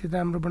मानसिक स्थिति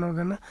राम्रो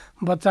बनाउँदैन।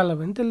 बच्चालाई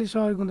पनि त्यसले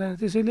सहयोग हुँदैन।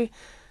 त्यसैले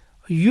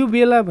यो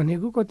बेला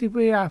भनेको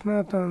कतिपय आफ्ना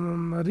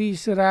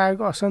रिस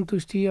राग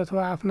असन्तुष्टि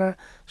अथवा आफ्ना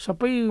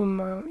सबै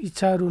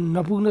इच्छाहरू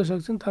नपुग्न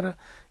सक्छन्, तर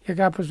एक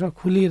आपसमा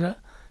खुलेर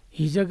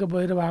हिजोको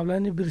वैरभावलाई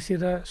नै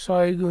बिर्सेर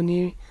सहयोग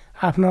हुने,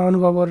 आफ्ना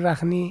अनुभवहरू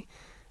राख्ने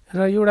र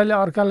एउटाले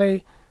अर्कालाई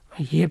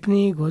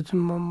हेप्ने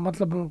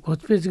मतलब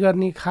घोचपेच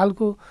गर्ने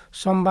खालको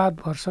संवाद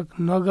भर्सक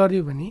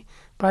नगर्यो भने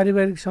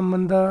पारिवारिक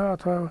सम्बन्ध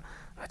अथवा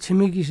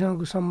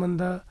छिमेकीसँगको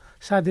सम्बन्ध,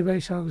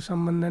 साथीभाइसँगको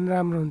सम्बन्ध नै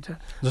राम्रो हुन्छ।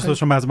 जस्तो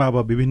समाजमा अब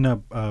विभिन्न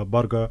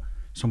वर्ग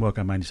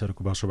समूहका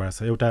मानिसहरूको बसोबास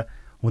छ। एउटा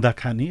हुँदा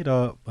खाने र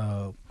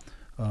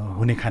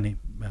हुने खाने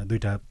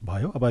दुईवटा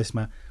भयो। अब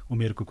यसमा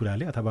उमेरको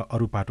कुराले अथवा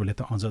अरू पाटोले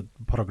त अझ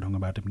फरक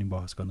ढङ्गबाट पनि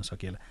बहस गर्न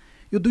सकिएला।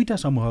 यो दुईवटा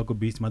समूहको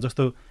बिचमा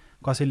जस्तो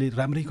कसैले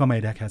राम्रै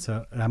कमाइराखेको छ,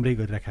 राम्रै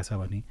गरिराखेको छ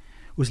भने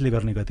उसले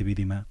गर्ने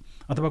गतिविधिमा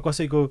अथवा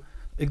कसैको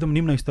एकदम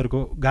निम्न स्तरको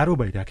गाह्रो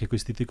भइराखेको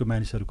स्थितिको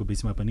मानिसहरूको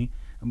बिचमा पनि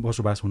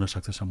बसोबास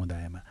हुनसक्छ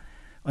समुदायमा।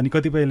 अनि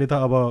कतिपयले त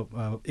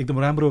अब एकदम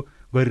राम्रो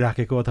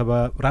गरिराखेको अथवा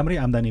राम्रै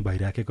आम्दानी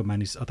भइराखेको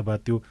मानिस अथवा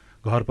त्यो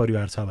घर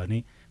परिवार छ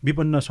भने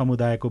विपन्न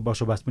समुदायको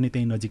बसोबास पनि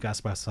त्यही नजिक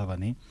आसपास छ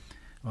भने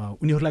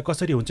उनीहरूलाई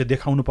कसरी हुन्छ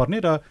देखाउनु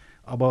पर्ने र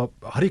अब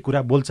हरेक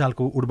कुरा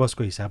बोलचालको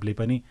उडबसको हिसाबले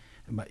पनि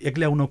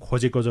एक्ल्याउन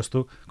खोजेको जस्तो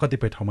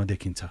कतिपय ठाउँमा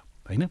देखिन्छ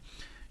होइन।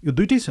 यो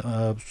दुईटै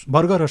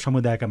वर्ग र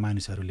समुदायका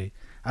मानिसहरूले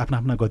आफ्ना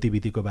आफ्ना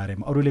गतिविधिको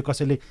बारेमा अरूले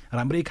कसैले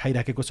राम्रै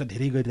खाइराखेको छ,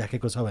 धेरै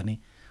गरिराखेको छ भने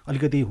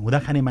अलिकति हुँदा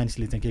खाने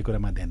मानिसले चाहिँ के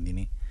कुरामा ध्यान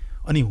दिने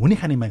अनि हुने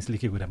खाने मानिसले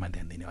के कुरामा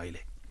ध्यान दिने?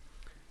 अहिले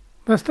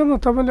वास्तवमा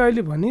तपाईँले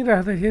अहिले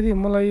भनिराख्दाखेरि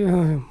मलाई यो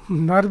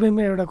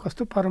नर्वेमा एउटा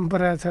कस्तो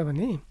परम्परा छ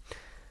भने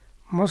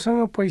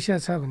मसँग पैसा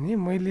छ भने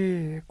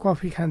मैले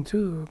कफी खान्छु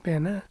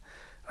बिहान,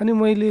 अनि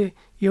मैले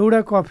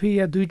एउटा कफी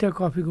या दुईवटा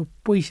कफीको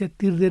पैसा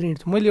तिर्दै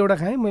हिँड्छु। मैले एउटा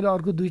खाएँ, मैले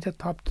अर्को दुईवटा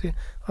थप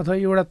अथवा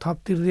एउटा थप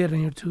तिर्दै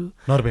हिँड्छु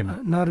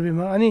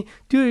नर्वेमा। अनि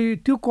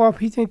त्यो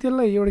कफी चाहिँ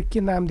त्यसलाई एउटा के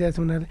नाम दिएको छ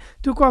उनीहरूले,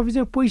 त्यो कफी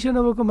चाहिँ पैसा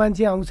नभएको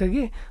मान्छे आउँछ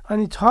कि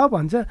अनि छ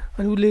भन्छ,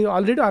 अनि उसले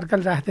अलरेडी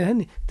अर्काले राख्दैछ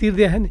नि,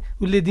 तिर्दैछ नि,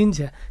 उसले दिन्छ।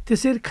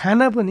 त्यसरी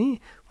खाना पनि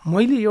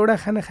मैले एउटा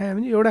खाना खाएँ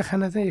भने एउटा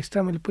खाना चाहिँ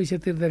एक्स्ट्रा मैले पैसा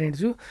तिर्दै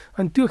हिँड्छु।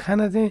 अनि त्यो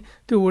खाना चाहिँ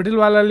त्यो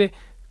होटेलवालाले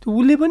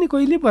उसले पनि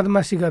कहिले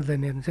बदमासी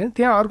गर्दैन हेर्नुहोस्।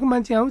 त्यहाँ अर्को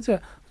मान्छे आउँछ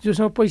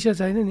जोसँग पैसा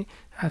छैन नि,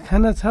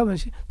 खाना छ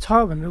भनेपछि छ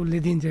भनेर उसले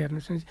दिन्छ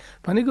हेर्नुहोस्।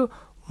 भनेको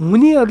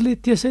हुनेहरूले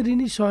त्यसरी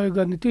नै सहयोग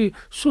गर्ने त्यो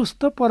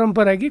स्वस्थ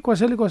परम्परा कि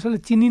कसैले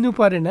चिनिनु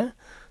परेन,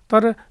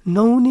 तर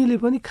नहुनेले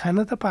पनि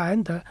खान त पायो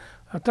नि त।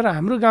 तर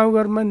हाम्रो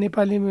गाउँघरमा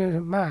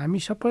नेपालीमा हामी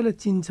सबैलाई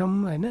चिन्छौँ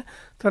होइन,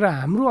 तर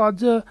हाम्रो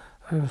अझ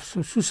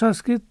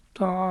सुसंस्कृत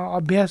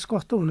अभ्यास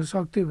कस्तो हुन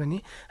सक्थ्यो भने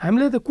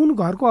हामीलाई त कुन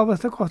घरको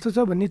अवस्था कस्तो छ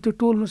भन्ने त्यो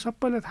टोलमा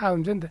सबैलाई थाहा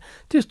हुन्छ नि त।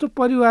 त्यस्तो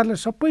परिवारलाई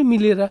सबै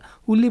मिलेर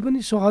उसले पनि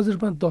सहज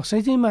रूपमा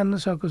दसैँ चाहिँ मान्न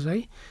सकोस् है।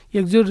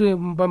 एकजोट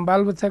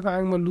बालबच्चाको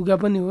आङमा लुगा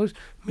पनि होस्,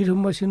 मिठो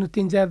मसिनो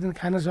 3-4 दिन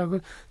खान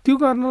सकोस्। त्यो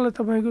गर्नलाई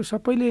तपाईँको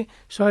सबैले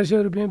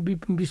 100 रुपियाँ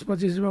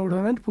 20-25 रुपियाँ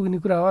उठाउँदा नि पुग्ने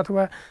कुरा हो,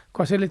 अथवा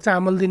कसैले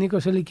चामल दिने,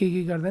 कसैले के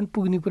गर्दा नि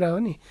पुग्ने कुरा हो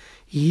नि।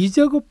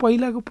 हिजोको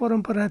पहिलाको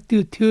परम्परा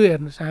त्यो थियो।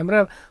 हेर्नुहोस्,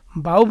 हाम्रा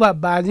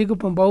बाजेको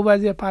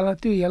बाउबाजे पाला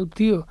त्यो हेल्प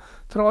थियो,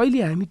 तर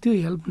अहिले हामी त्यो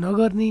हेल्प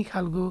नगर्ने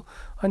खालको,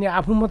 अनि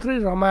आफू मात्रै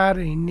रमाएर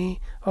हिँड्ने,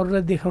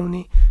 अरूलाई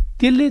देखाउने,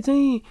 त्यसले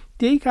चाहिँ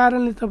त्यही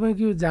कारणले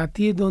तपाईँको यो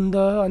जातीय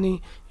द्वन्द्व अनि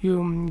यो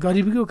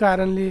गरिबीको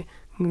कारणले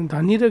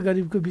धनी र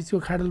गरिबको बिचको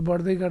खाडल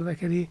बढ्दै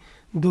गर्दाखेरि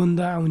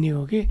द्वन्द्व आउने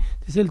हो कि।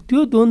 त्यसैले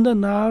त्यो द्वन्द्व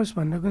नआओस्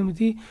भन्नको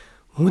निम्ति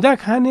हुँदा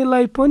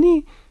खानेलाई पनि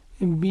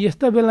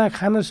यस्ता बेला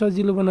खान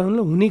सजिलो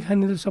बनाउनलाई हुने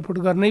खानेले सपोर्ट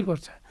गर्नै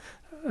पर्छ।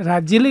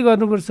 राज्यले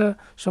गर्नुपर्छ,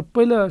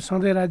 सबैलाई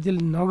सधैँ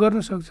राज्यले नगर्न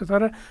सक्छ।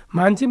 तर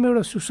मान्छेमा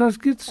एउटा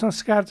सुसंस्कृत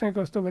संस्कार चाहिँ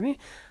कस्तो भने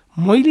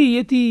मैले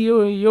यति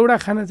यो एउटा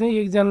खाना चाहिँ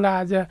एकजनालाई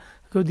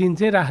आजको दिन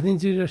चाहिँ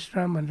राखिदिन्छु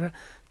रेस्टुरेन्ट भनेर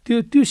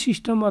त्यो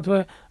सिस्टम, अथवा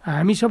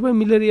हामी सबै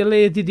मिलेर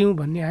यसलाई यति दिउँ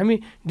भन्ने, हामी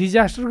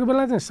डिजास्टरको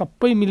बेला चाहिँ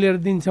सबै मिलेर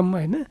दिन्छौँ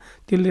होइन।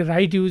 त्यसले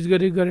राइट युज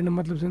गरेन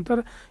मतलब छैन।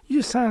 तर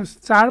यो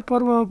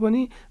चाडपर्वमा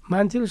पनि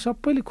मान्छेले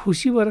सबैले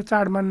खुसी भएर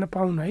चाड मान्न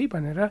पाउन है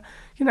भनेर,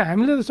 किन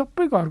हामीलाई त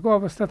सबै घरको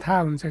अवस्था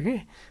थाहा हुन्छ कि।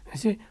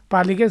 त्यसै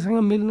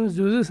पालिकासँग मिल्नुहोस्,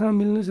 जोसँग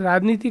मिल्नुहोस्,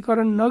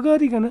 राजनीतिकरण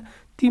नगरिकन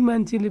ती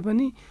मान्छेले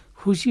पनि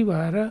खुसी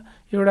भएर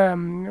एउटा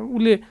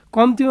उसले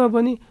कम्तीमा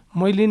पनि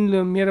मैले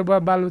नि मेरो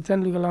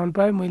बालबच्चाले लुगा लाउनु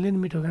पाएँ, मैले नि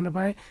मिठो खान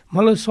पाएँ,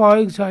 मलाई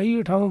सहयोग छ है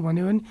यो ठाउँ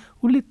भन्यो भने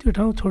उसले त्यो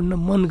ठाउँ छोड्न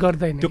मन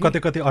गर्दैन। त्यो कतै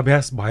कतै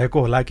अभ्यास भएको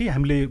होला कि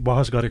हामीले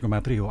बहस गरेको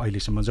मात्रै हो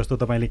अहिलेसम्म। जस्तो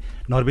तपाईँले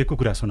नर्वेको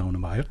कुरा सुनाउनु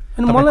भयो,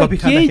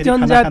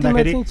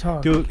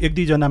 त्यो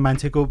 1-2 जना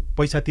मान्छेको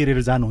पैसा तिरेर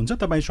जानुहुन्छ,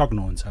 तपाईँ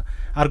सक्नुहुन्छ,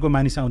 अर्को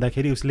मानिस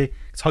आउँदाखेरि उसले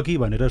छ कि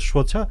भनेर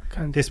सोध्छ,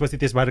 त्यसपछि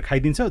त्यसबाट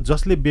खाइदिन्छ,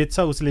 जसले बेच्छ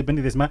उसले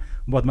पनि त्यसमा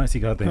बदमासी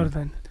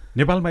गर्दैन।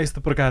 नेपालमा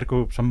यस्तो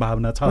प्रकारको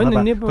सम्भावना छ,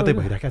 कतै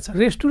भइरहेको छ?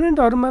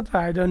 रेस्टुरेन्टहरूमा त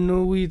आई डोन्ट नो,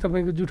 उही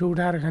तपाईँको जुठो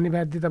उठाएर खाने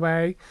बाध्यता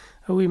बाहेक,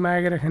 उही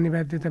मागेर खाने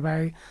बाध्यता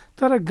बाहेक।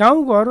 तर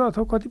गाउँघर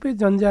अथवा कतिपय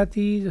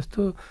जनजाति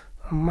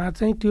जस्तोमा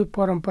चाहिँ त्यो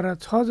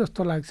परम्परा छ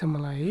जस्तो लाग्छ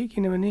मलाई है।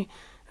 किनभने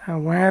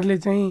उहाँहरूले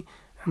चाहिँ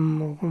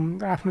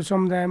आफ्नो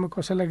समुदायमा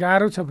कसैलाई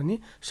गाह्रो छ भने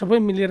सबै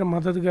मिलेर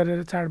मद्दत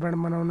गरेर चाडबाड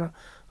मनाउन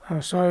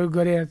सहयोग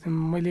गरे।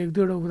 मैले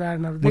 1-2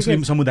 उदाहरणहरू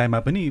मुस्लिम समुदायमा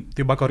पनि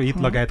त्यो बकर ईद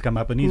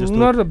लगायतकामा पनि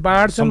उनीहरू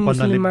बाँड्छन्,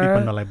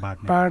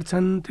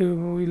 बाँड्छन् त्यो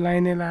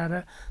लाइने लाएर।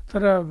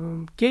 तर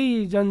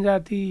केही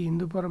जनजाति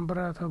हिन्दू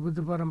परम्परा अथवा बुद्ध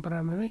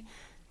परम्परामा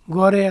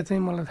गरे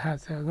चाहिँ मलाई थाहा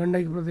छ।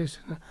 गण्डकी प्रदेश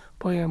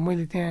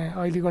मैले त्यहाँ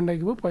अहिले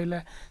गण्डकी भयो, पहिला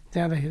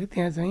जाँदाखेरि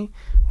त्यहाँ चाहिँ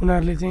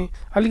उनीहरूले चाहिँ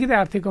अलिकति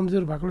आर्थिक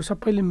कमजोर भएकोले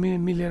सबैले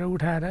मिलेर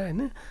उठाएर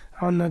होइन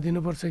अन्न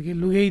दिनुपर्छ कि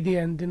लुगै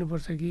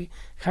दिनुपर्छ कि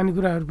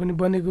खानेकुराहरू पनि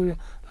बनेको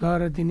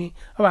लहर दिने।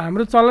 अब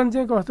हाम्रो चलन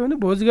चाहिँ कस्तो भने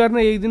भोज गर्न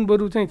एक दिन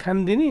बरु चाहिँ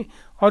खान दिने,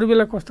 अरू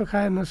बेला कस्तो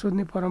खाए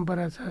नसोध्ने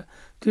परम्परा छ।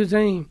 त्यो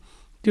चाहिँ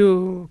त्यो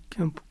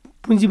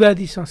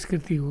पुँजीवादी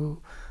संस्कृति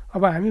हो।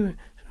 अब हामी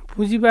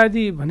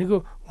पुँजीवादी भनेको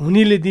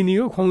हुनेले दिने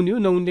हो, खुवाउने हो,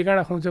 नहुनेले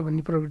काँडा खुवाउँछ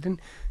भन्ने प्रवृत्ति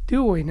त्यो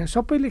होइन।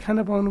 सबैले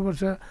खान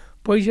पाउनुपर्छ।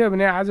 पैसा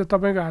भने आज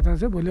तपाईँको हातमा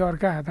छ, भोलि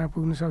अर्का हातमा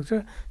पुग्न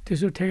सक्छ,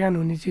 त्यसो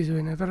ठेगान हुने चिज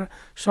होइन। तर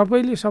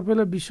सबैले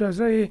सबैलाई विश्वास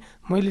छ, ए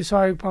मैले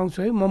सहयोग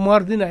पाउँछु है, म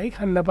मर्दिनँ है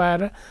खान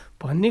नपाएर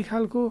भन्ने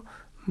खालको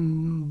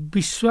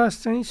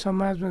विश्वास चाहिँ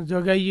समाजमा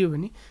जगाइयो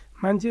भने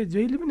मान्छे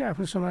जहिले पनि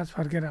आफ्नो समाज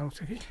फर्केर आउँछ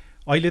कि।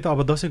 अहिले त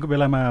अब दसैँको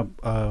बेलामा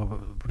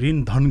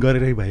ऋण धन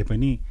गरेरै भए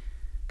पनि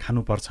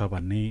खानुपर्छ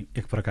भन्ने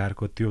एक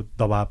प्रकारको त्यो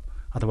दबाब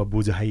अथवा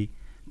बुझाइ,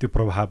 त्यो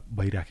प्रभाव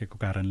भइराखेको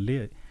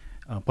कारणले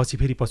पछि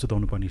फेरि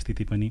पछुताउनु पर्ने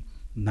स्थिति पनि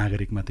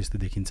नागरिकमा त्यस्तो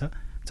देखिन्छ।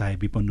 चाहे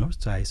विपन्न होस्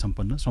चाहे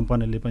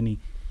सम्पन्नले पनि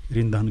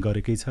ऋणधन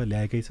गरेकै छ,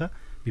 ल्याएकै छ,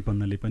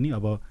 विपन्नले पनि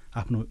अब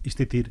आफ्नो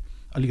स्थिति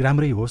अलिक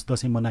राम्रै होस्,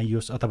 दसैँ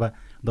मनाइयोस् अथवा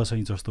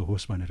दसैँ जस्तो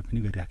होस् भनेर पनि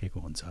गरिराखेको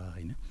हुन्छ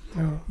होइन।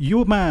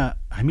 योमा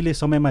हामीले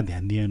समयमा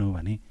ध्यान दिएनौँ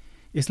भने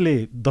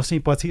यसले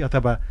दसैँपछि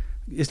अथवा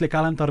यसले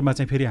कालान्तरमा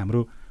चाहिँ फेरि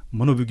हाम्रो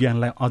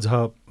मनोविज्ञानलाई अझ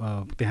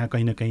त्यहाँ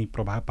कहीँ न कहीँ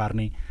प्रभाव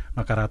पार्ने,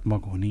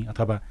 नकारात्मक हुने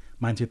अथवा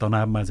मान्छे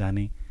तनावमा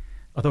जाने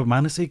अथवा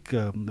मानसिक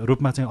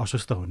रूपमा चाहिँ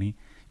अस्वस्थ हुने,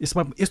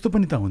 यसमा यस्तो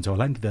पनि त हुन्छ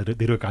होला नि त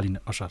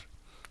दीर्घकालीन असर?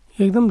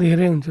 एकदम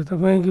धेरै हुन्छ।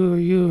 तपाईँको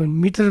यो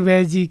मिटर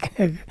ब्याजी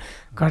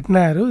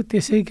घटनाहरू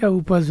त्यसैका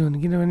उपज हुन्।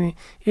 किनभने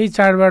यही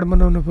चाडबाड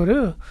मनाउनु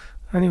पऱ्यो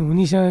अनि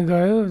हुनेसँग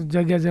गयो,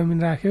 जग्गा जमिन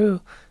राख्यो,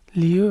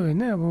 लियो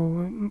होइन। अब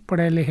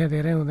पढाइ लेखा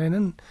धेरै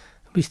हुँदैनन्,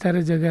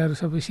 बिस्तारै जग्गाहरू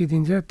सबै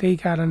सिद्धिन्छ। त्यही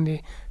कारणले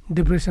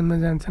डिप्रेसनमा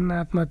जान्छन्,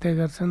 आत्महत्या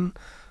गर्छन्,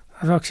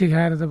 रक्सी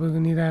खाएर तपाईँको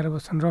निदाएर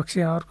बस्छन्, रक्सी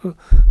अर्को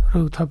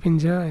रोग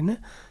थपिन्छ होइन।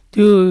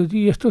 त्यो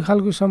यस्तो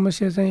खालको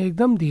समस्या चाहिँ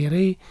एकदम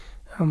धेरै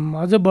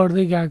अझ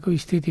बढ्दै गएको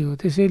स्थिति हो।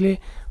 त्यसैले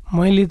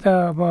मैले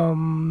त अब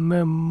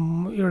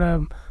एउटा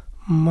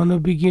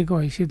मनोविज्ञको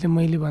हैसियतले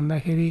मैले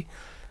भन्दाखेरि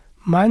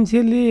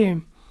मान्छेले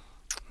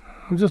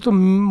जस्तो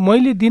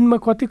मैले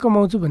दिनमा कति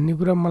कमाउँछु भन्ने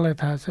कुरा मलाई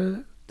थाहा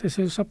छ,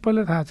 त्यसैले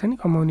सबैलाई थाहा छ नि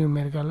कमाउने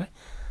उमेरकालाई।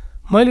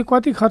 मैले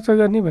कति खर्च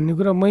गर्ने भन्ने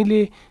कुरा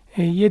मैले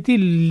यति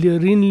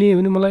ऋण लिएँ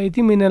भने मलाई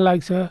यति महिना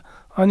लाग्छ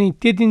अनि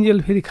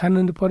त्यतिन्जेल फेरि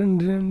खानु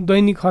पर्यो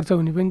दैनिक खर्च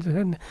हुने पनि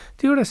छ।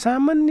 त्यो एउटा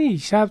सामान्य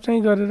हिसाब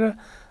चाहिँ गरेर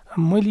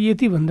मैले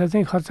यतिभन्दा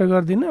चाहिँ खर्च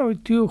गर्दिनँ।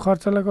 अब त्यो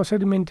खर्चलाई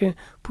कसरी मेन्टेन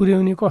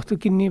पुर्याउने कस्तो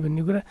किन्ने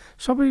भन्ने कुरा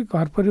सबै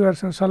घर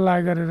परिवारसँग सल्लाह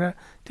गरेर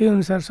त्यही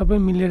अनुसार सबै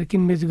मिलेर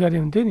किनबेच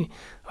गरे हुन्थ्यो नि।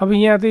 अब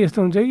यहाँ त यस्तो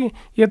हुन्छ कि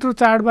यत्रो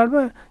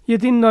चाडबाडमा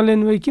यति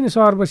नलिनु भए किन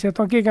सहर बस्या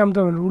त के काम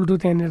त भनेर उल्टो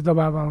त्यहाँनिर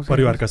दबाब आउँछ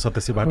परिवारका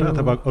सदस्यबाट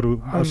अथवा अरू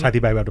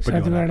साथीभाइबाट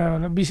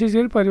होला, विशेष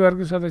गरी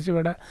परिवारको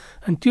सदस्यबाट।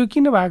 अनि त्यो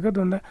किन भएको त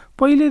भन्दा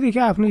पहिल्यैदेखि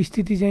आफ्नो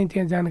स्थिति चाहिँ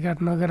त्यहाँ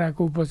जानकार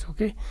नगराएको उपज हो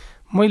कि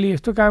मैले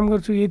यस्तो काम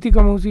गर्छु, यति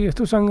कमाउँछु,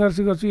 यस्तो सङ्घर्ष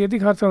गर्छु, यति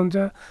खर्च हुन्छ,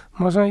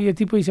 मसँग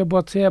यति पैसा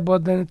बच्छ या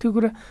बच्दैन, त्यो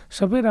कुरा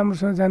सबै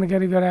राम्रोसँग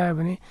जानकारी गरायो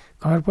भने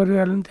घर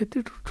परिवारले पनि त्यति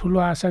ठुलो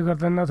आशा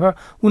गर्दैन अथवा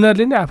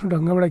उनीहरूले नै आफ्नो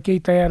ढङ्गबाट केही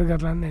तयार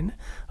गर्लान् होइन।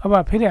 अब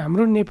फेरि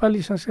हाम्रो नेपाली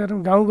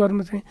संस्कारमा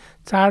गाउँघरमा चाहिँ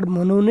चाड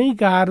मनाउनै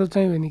गाह्रो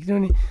चाहिँ भने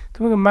किनभने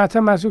तपाईँको माछा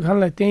मासु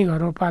खानलाई त्यहीँ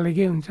घरमा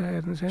पालेकै हुन्छ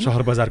हेर्नुहोस् होइन।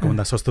 सहर बजारको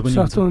भन्दा सस्तो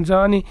हुन्छ।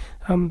 अनि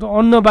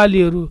अन्न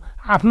बालीहरू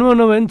आफ्नो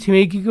नभए पनि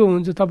छिमेकीको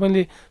हुन्छ,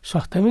 तपाईँले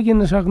सस्तैमै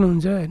किन्न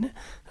सक्नुहुन्छ होइन।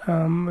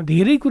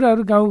 धेरै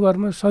कुराहरू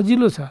गाउँघरमा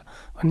सजिलो छ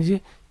भनेपछि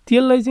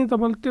त्यसलाई चाहिँ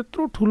तपाईँले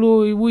त्यत्रो ठुलो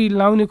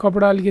लाउने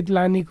कपडा अलिकति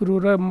लाने कुरो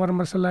र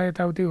मरमसला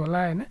यताउति होला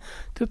होइन,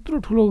 त्यत्रो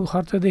ठुलो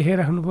खर्च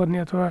देखाइराख्नुपर्ने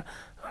अथवा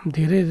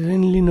धेरै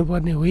ऋण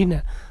लिनुपर्ने होइन।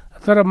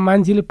 तर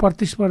मान्छेले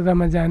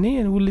प्रतिस्पर्धामा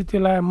जाने अनि उसले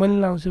त्यसलाई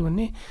मैले लाउँछु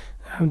भने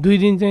 2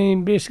 दिन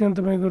चाहिँ बेसकन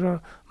तपाईँको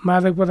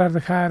मादक पदार्थ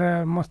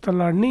खाएर मस्त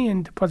लड्ने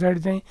अनि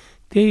पछाडि चाहिँ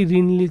त्यही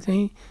ऋणले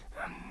चाहिँ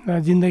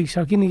जिन्दगी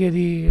सकिने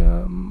गरी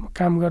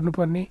काम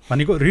गर्नुपर्ने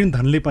भनेको ऋण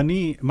धनले पनि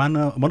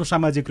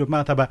मनोसामाजिक रूपमा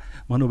अथवा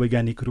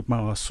मनोवैज्ञानिक रूपमा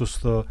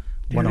अस्वस्थ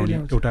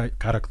बनाउने एउटा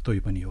कारक तोय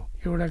पनि हो,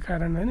 एउटा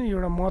कारण होइन,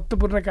 एउटा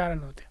महत्त्वपूर्ण कारण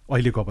हो त्यो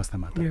अहिलेको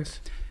अवस्थामा त।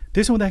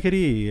 त्यसो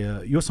हुँदाखेरि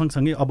यो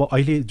सँगसँगै अब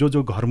अहिले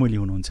जो घरमैली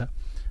हुनुहुन्छ,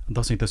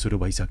 दसैँ त सुरु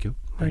भइसक्यो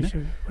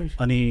होइन,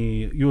 अनि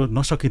यो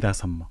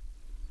नसकिँदासम्म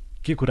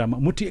के कुरामा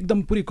मुठी एकदम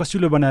पुरै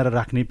कसिलो बनाएर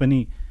राख्ने पनि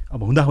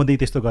अब हुँदाहुँदै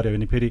त्यस्तो गऱ्यो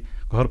भने फेरि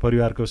घर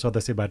परिवारको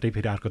सदस्यबाटै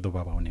फेरि अर्को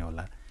दबाब आउने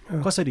होला।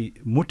 कसरी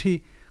मुठी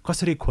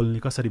कसरी खोल्ने,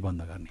 कसरी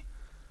बन्द गर्ने?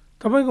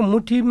 तपाईँको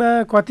मुठीमा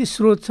कति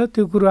स्रोत छ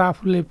त्यो कुरो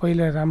आफूले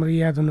पहिला राम्रो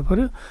याद हुनु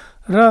पऱ्यो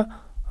र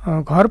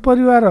घर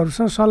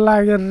परिवारहरूसँग सल्लाह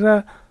गरेर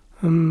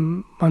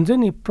भन्छ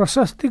नि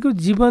प्रशस्तिको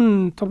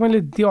जीवन तपाईँले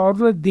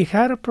अरूलाई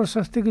देखाएर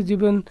प्रशस्तिको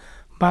जीवन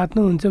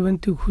बाँच्नुहुन्छ भने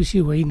त्यो खुसी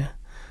होइन।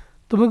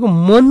 तपाईँको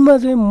मनमा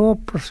चाहिँ म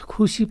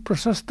खुसी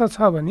प्रशस्त छ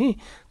भने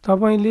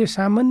तपाईँले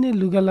सामान्य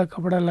लुगा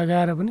कपडा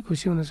लगाएर पनि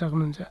खुसी हुन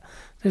सक्नुहुन्छ।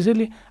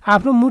 त्यसैले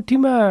आफ्नो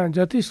मुठीमा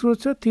जति स्रोत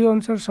छ त्यो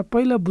अनुसार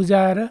सबैलाई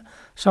बुझाएर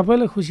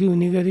सबैलाई खुसी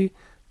हुने गरी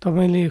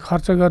तपाईँले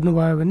खर्च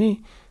गर्नुभयो भने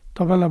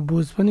तपाईँलाई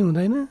बोझ पनि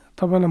हुँदैन,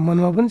 तपाईँलाई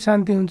मनमा पनि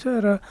शान्ति हुन्छ।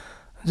 र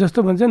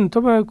जस्तो भन्छ नि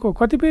तपाईँको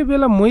कतिपय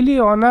बेला मैले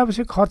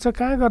अनावश्यक खर्च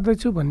कहाँ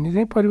गर्दैछु भन्ने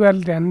चाहिँ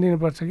परिवारले ध्यान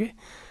दिनुपर्छ कि।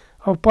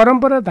 अब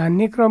परम्परा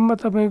धान्ने क्रममा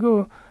तपाईँको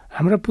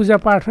हाम्रो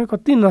पूजापाठमै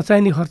कति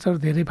नचाहिने खर्चहरू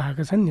धेरै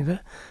भएको छन् नि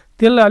त,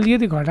 त्यसलाई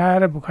अलिकति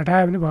घटायो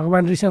भने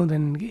भगवान्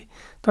रिसाउँदैनन् कि।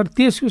 तर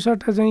त्यसको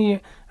सट्टा चाहिँ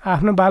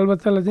आफ्नो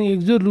बालबच्चालाई चाहिँ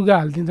एकजोर लुगा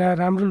हालिदिँदा,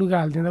 राम्रो लुगा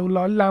हालिदिँदा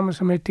उसलाई अलि लामो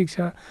समय ठिक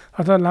छ,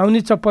 अथवा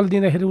लाउने चप्पल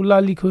दिँदाखेरि उसलाई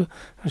अलिक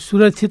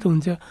सुरक्षित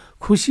हुन्छ,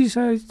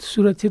 खुसीसहित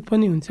सुरक्षित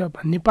पनि हुन्छ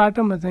भन्ने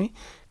पाटोमा चाहिँ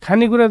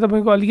खानेकुरा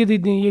तपाईँको अलिकति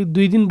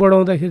 1-2 दिन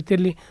बढाउँदाखेरि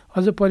त्यसले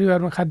अझ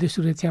परिवारमा खाद्य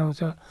सुरक्षा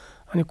आउँछ।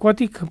 अनि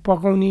कति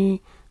पकाउने,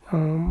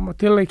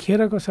 त्यसलाई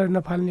खेर कसरी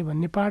नफाल्ने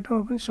भन्ने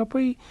पाटोमा पनि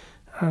सबै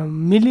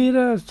मिलेर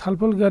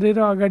छलफल गरेर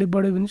अगाडि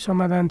बढ्यो भने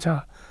समाधान छ।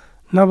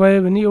 नभए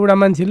भने एउटा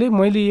मान्छेले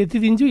मैले यति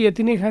दिन्छु,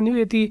 यति नै खाने हो,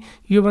 यति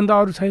योभन्दा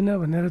अरू छैन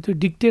भनेर त्यो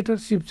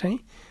डिक्टेटरसिप चाहिँ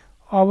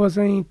अब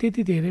चाहिँ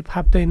त्यति धेरै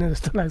फाप्दैन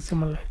जस्तो लाग्छ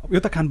मलाई। यो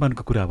त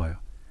खानपानको कुरा भयो।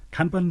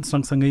 खानपान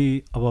सँगसँगै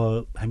अब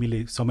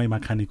हामीले समयमा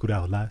खाने कुरा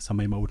होला,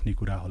 समयमा उठ्ने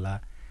कुरा होला,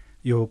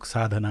 योग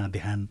साधना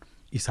ध्यान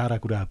यी सारा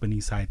कुरा पनि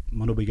सायद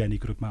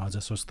मनोवैज्ञानिक रूपमा अझ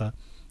स्वस्थ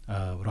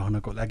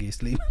रहनको लागि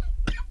यसले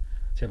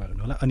सेवा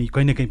गर्नु होला अनि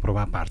कहीँ न कहीँ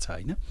प्रभाव पार्छ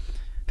होइन।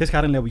 त्यस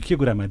कारणले अब के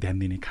कुरामा ध्यान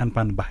दिने,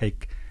 खानपान बाहेक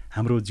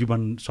हाम्रो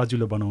जीवन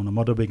सजिलो बनाउन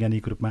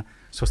मनोवैज्ञानिक रूपमा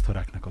स्वस्थ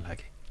राख्नको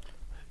लागि?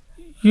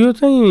 यो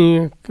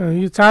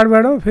चाहिँ यो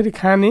चाडबाडमा फेरि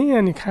खाने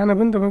अनि खाना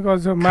पनि तपाईँको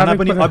अझ खाना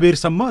पनि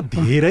अबेरसम्म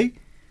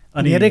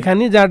धेरै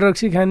खाने, जाड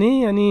रक्सी खाने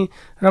अनि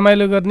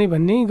रमाइलो गर्ने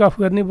भन्ने गफ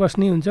गर्ने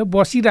बस्ने हुन्छ,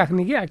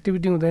 बसिराख्ने कि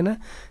एक्टिभिटी हुँदैन।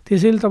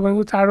 त्यसैले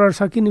तपाईँको चाडबाड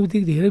सकिने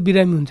बित्तिकै धेरै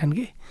बिरामी हुन्छन्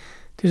कि।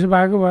 त्यसो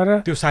भएको भएर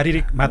त्यो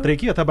शारीरिक मात्रै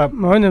कि अथवा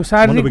होइन,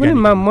 शारीरिक पनि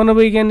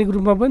मनोवैज्ञानिक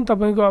रूपमा पनि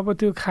तपाईँको अब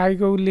त्यो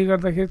खाएको उसले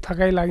गर्दाखेरि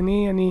थकाइ लाग्ने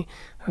अनि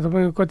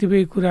तपाईँको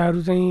कतिपय कुराहरू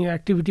चाहिँ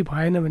एक्टिभिटी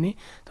भएन भने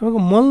तपाईँको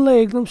मनलाई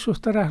एकदम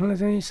स्वस्थ राख्न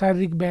चाहिँ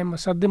शारीरिक व्यायाम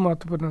असाध्यै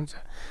महत्त्वपूर्ण हुन्छ।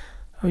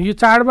 यो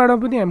चाडबाड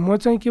पनि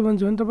म चाहिँ के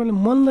भन्छु भने तपाईँले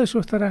मनलाई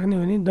स्वस्थ राख्ने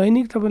हो भने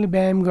दैनिक तपाईँले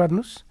व्यायाम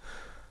गर्नुहोस्।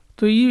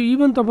 त्यो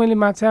इभन तपाईँले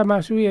माछा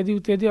मासु यदि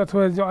इत्यादि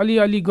अथवा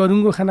अलिअलि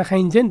गरुङको खाना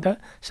खाइन्छ नि त,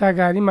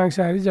 शाकाहारी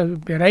मांसाहारी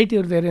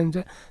भेराइटीहरू धेरै हुन्छ,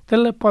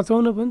 त्यसलाई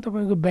पचाउन पनि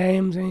तपाईँको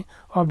व्यायाम चाहिँ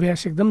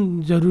अभ्यास एकदम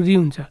जरुरी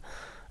हुन्छ।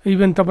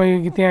 इभन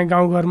तपाईँको त्यहाँ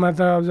गाउँघरमा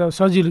त अब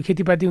सजिलो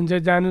खेतीपाती हुन्छ,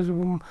 जानुहोस्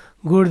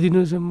गोड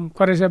दिनुहोस्,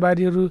 करेसा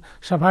बारीहरू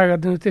सफा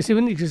गरिदिनुहोस्, त्यसै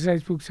पनि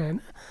एक्सर्साइज पुग्छ होइन।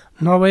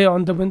 नभए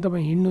अन्त पनि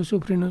तपाईँ हिँड्नुहोस्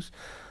उफ्रिनुहोस्।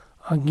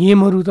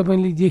 गेमहरू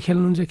तपाईँले जे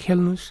खेल्नुहुन्छ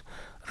खेल्नुहोस्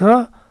र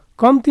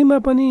कम्तीमा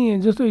पनि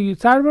जस्तो यो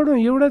चाडबाडमा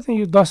एउटा चाहिँ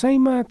यो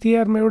दसैँमा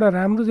तिहारमा एउटा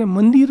राम्रो चाहिँ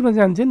मन्दिरमा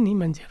जान्छन् नि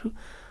मान्छेहरू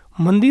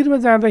मन्दिरमा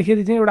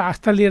जाँदाखेरि चाहिँ एउटा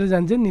आस्था लिएर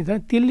जान्छन् नि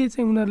त त्यसले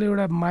चाहिँ उनीहरूले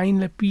एउटा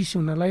माइन्डलाई पिस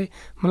हुनलाई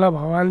मलाई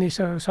भगवान्ले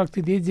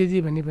शक्ति दिए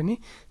जे भने पनि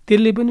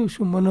त्यसले पनि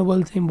उसको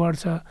मनोबल चाहिँ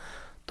बढ्छ।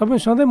 तपाईँ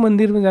सधैँ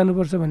मन्दिरमा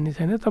जानुपर्छ भन्ने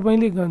छैन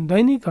तपाईँले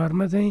दैनिक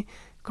घरमा चाहिँ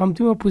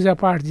कम्तीमा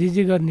पूजापाठ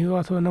जे गर्ने हो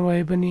अथवा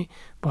नभए पनि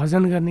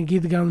भजन गर्ने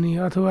गीत गाउने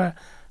अथवा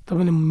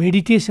तपाईँले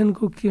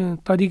मेडिटेसनको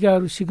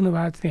तरिकाहरू सिक्नु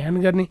भएको छ ध्यान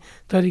गर्ने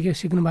तरिका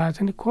सिक्नु भएको छ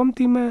भने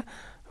कम्तीमा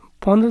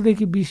 15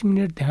 देखि 20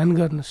 मिनट ध्यान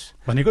गर्नुहोस्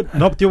भनेको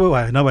त्यो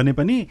भएन भने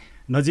पनि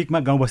नजिकमा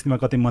गाउँ बस्तीमा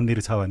कतै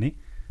मन्दिर छ भने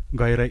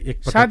गएर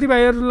एक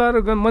साथीभाइहरू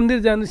लिएर मन्दिर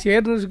जानुहोस्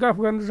हेर्नुहोस् गफ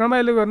गर्नुहोस्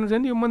रमाइलो गर्नुहोस्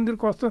नि यो मन्दिर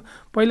कस्तो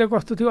पहिला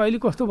कस्तो थियो अहिले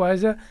कस्तो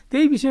भएछ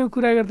त्यही विषयमा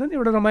कुरा गर्दा नि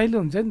एउटा रमाइलो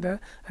हुन्छ नि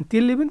त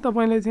त्यसले पनि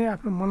तपाईँलाई चाहिँ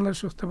आफ्नो मनलाई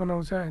स्वस्थ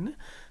बनाउँछ होइन।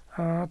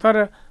 तर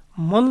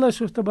मनलाई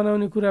स्वस्थ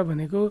बनाउने कुरा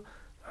भनेको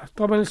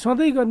तपाईँले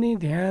सधैँ गर्ने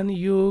ध्यान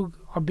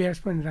योग अभ्यास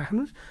पनि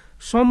राख्नुहोस्।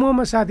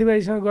 समूहमा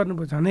साथीभाइसँग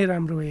गर्नुभयो झनै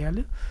राम्रो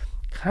भइहाल्यो।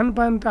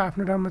 खानपान त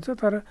आफ्नो राम्रो छ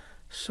तर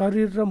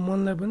शरीर र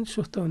मनलाई पनि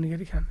स्वस्थ हुने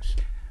गरी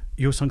खानुहोस्।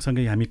 यो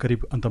सँगसँगै हामी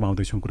करिब अन्तमा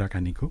आउँदैछौँ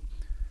कुराकानीको।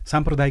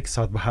 साम्प्रदायिक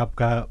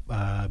सद्भावका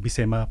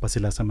विषयमा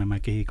पछिल्ला समयमा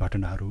केही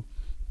घटनाहरू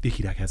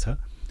देखिरहेका छ।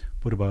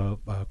 पूर्व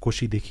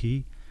कोशीदेखि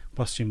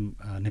पश्चिम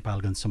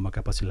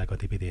नेपालगञ्जसम्मका पछिल्ला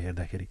गतिविधि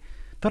हेर्दाखेरि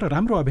तर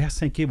राम्रो अभ्यास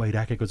चाहिँ के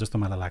भइराखेको जस्तो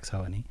मलाई लाग्छ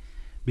भने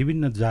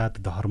विभिन्न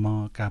जात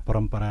धर्मका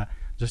परम्परा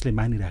जसले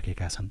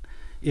मानिराखेका छन्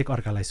एक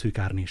अर्कालाई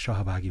स्वीकार्ने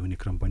सहभागी हुने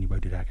क्रम पनि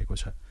बढिराखेको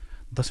छ।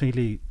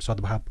 दसैँले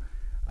सद्भाव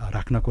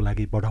राख्नको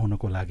लागि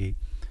बढाउनको लागि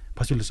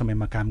पछिल्लो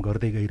समयमा काम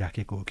गर्दै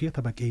गइराखेको हो कि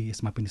अथवा केही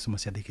यसमा पनि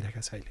समस्या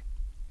देखिरहेका छ अहिले?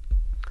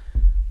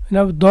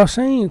 अब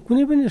दसैँ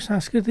कुनै पनि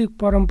सांस्कृतिक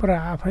परम्परा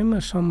आफैमा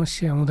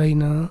समस्या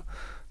हुँदैन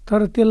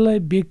तर त्यसलाई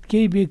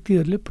केही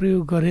व्यक्तिहरूले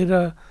प्रयोग गरेर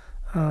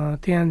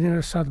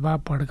त्यहाँनिर सद्भाव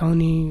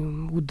भड्काउने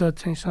उद्दत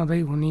चाहिँ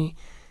सधैँ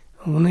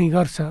हुने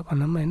गर्छ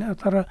भनौँ होइन।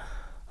 तर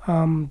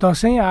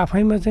दसैँ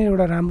आफैमा चाहिँ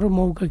एउटा राम्रो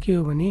मौका के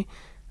हो भने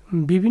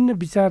विभिन्न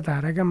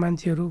विचारधाराका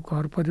मान्छेहरू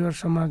घर परिवार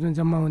समाजमा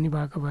जम्मा हुने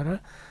भएको भएर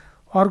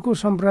अर्को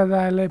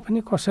सम्प्रदायलाई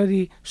पनि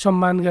कसरी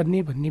सम्मान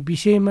गर्ने भन्ने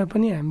विषयमा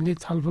पनि हामीले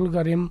छलफल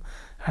गऱ्यौँ।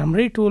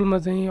 हाम्रै टोलमा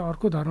चाहिँ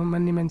अर्को धर्म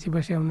मान्ने मान्छे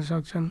बसिया हुन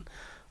सक्छन्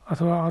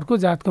अथवा अर्को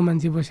जातको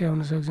मान्छे बसिया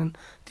हुन सक्छन्।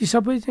 ती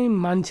सबै चाहिँ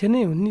मान्छे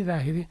नै हुन् नि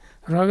राखेर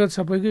रगत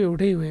सबैको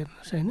एउटै हो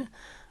हेर्नुहोस् होइन।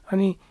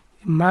 अनि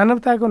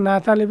मानवताको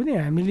नाताले पनि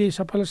हामीले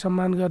सबैलाई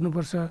सम्मान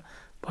गर्नुपर्छ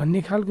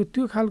भन्ने खालको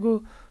त्यो खालको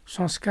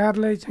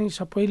संस्कारलाई चाहिँ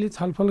सबैले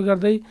छलफल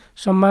गर्दै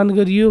सम्मान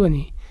गरियो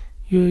भने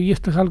यो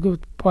यस्तो खालको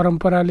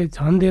परम्पराले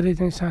झन् धेरै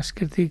चाहिँ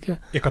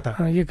सांस्कृतिक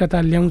एकता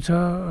ल्याउँछ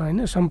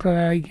होइन।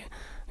 साम्प्रदायिक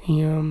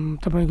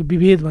तपाईँको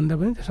विभेद भन्दा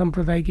पनि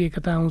साम्प्रदायिक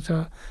एकता आउँछ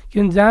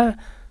किन जहाँ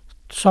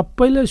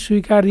सबैलाई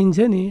स्वीकारिन्छ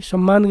नि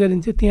सम्मान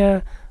गरिन्छ त्यहाँ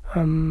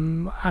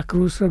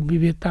आक्रोश र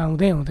विभेदता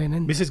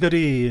हुँदैन। विशेष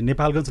गरी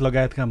नेपालगञ्ज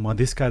लगायतका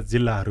मधेसका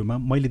जिल्लाहरूमा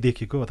मैले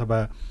देखेको अथवा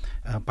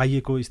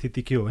पाइएको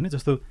स्थिति के हो भने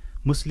जस्तो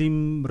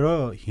मुस्लिम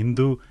र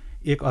हिन्दू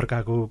एक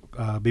अर्काको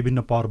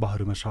विभिन्न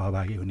पर्वहरूमा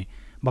सहभागी हुने।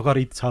 बकर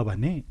ईद छ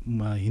भने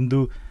हिन्दू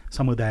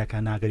समुदायका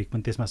नागरिक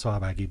पनि त्यसमा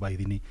सहभागी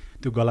भइदिने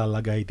त्यो गला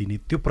लगाइदिने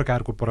त्यो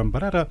प्रकारको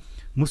परम्परा र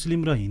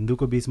मुस्लिम र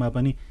हिन्दूको बिचमा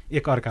पनि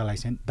एक अर्कालाई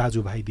चाहिँ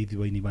दाजुभाइ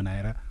दिदीबहिनी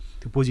बनाएर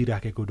त्यो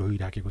पुजिराखेको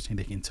ढोइराखेको चाहिँ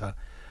देखिन्छ।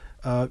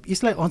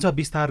 यसलाई अझ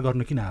विस्तार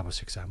गर्नु किन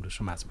आवश्यक छ हाम्रो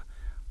समाजमा?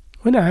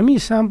 होइन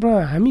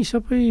हामी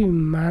सबै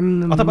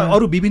अथवा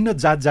अरू विभिन्न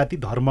जाति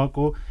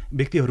धर्मको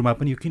व्यक्तिहरूमा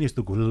पनि किन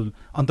यस्तो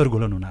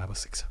अन्तर्घुलन हुन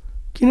आवश्यक छ?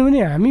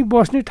 किनभने हामी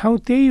बस्ने ठाउँ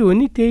त्यही हो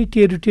नि त्यही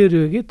टेरिटोरी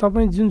हो कि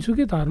तपाईँ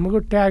जुनसुकै धर्मको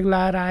ट्याग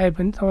लाएर आए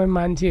पनि तपाईँ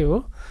मान्छे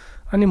हो।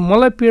 अनि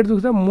मलाई पेट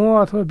दुख्दा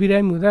म अथवा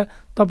बिरामी हुँदा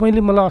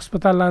तपाईँले मलाई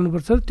अस्पताल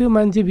लानुपर्छ त्यो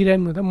मान्छे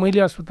बिरामी हुँदा मैले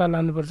अस्पताल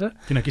लानुपर्छ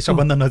किनकि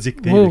सबभन्दा नजिक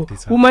हो।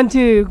 ऊ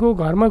मान्छेको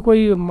घरमा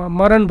कोही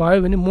मरण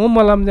भयो भने म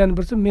मलाम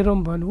जानुपर्छ मेरो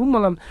भयो भने ऊ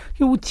मलाम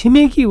कि ऊ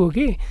छिमेकी हो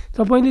कि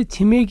तपाईँले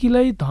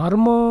छिमेकीलाई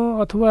धर्म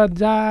अथवा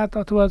जात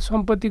अथवा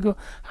सम्पत्तिको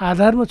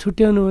आधारमा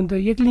छुट्याउनु भने त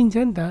एक्लिन्छ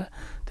नि त।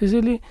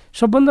 त्यसैले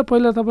सबभन्दा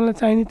पहिला तपाईँलाई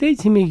चाहिने त्यही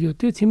छिमेकी हो।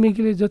 त्यो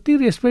छिमेकीले जति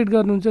रेस्पेक्ट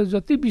गर्नुहुन्छ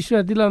जति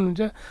विश्वास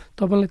दिलाउनुहुन्छ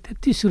तपाईँलाई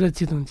त्यति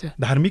सुरक्षित हुन्छ।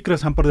 धार्मिक र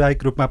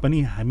साम्प्रदायिक रूपमा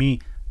पनि हामी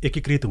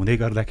एकीकृत हुँदै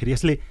गर्दाखेरि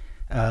यसले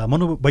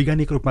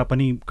मनोवैज्ञानिक रूपमा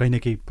पनि कहीँ न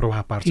केही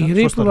प्रभाव पार्छ।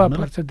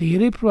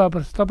 धेरै प्रभाव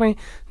पर्छ। तपाईँ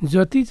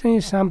जति चाहिँ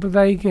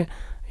साम्प्रदायिक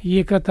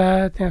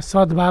एकता त्यहाँ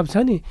सद्भाव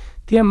छ नि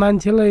त्यहाँ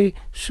मान्छेलाई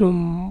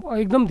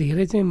एकदम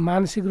धेरै चाहिँ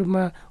मानसिक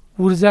रूपमा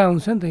ऊर्जा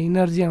आउँछ नि त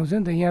इनर्जी आउँछ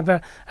नि त। यहाँ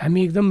त हामी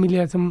एकदम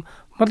मिलेका छौँ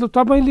मतलब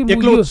तपाईँले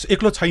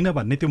एक्लो छैन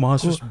भन्ने त्यो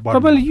महसुस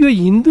तपाईँले यो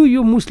हिन्दू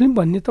यो मुस्लिम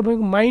भन्ने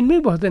तपाईँको माइन्डमै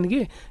बस्दैन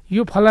कि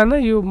यो फलाना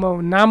यो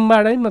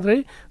नामबाटै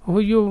मात्रै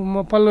हो यो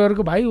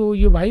पल्लोहरूको भाइ हो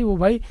यो भाइ हो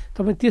भाइ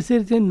तपाईँ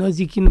त्यसरी चाहिँ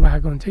नजिकिनु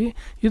भएको हुन्छ कि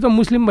यो त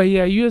मुस्लिम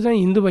भैया यो चाहिँ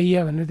हिन्दू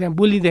भैया भनेर त्यहाँ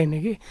बोलिँदैन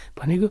कि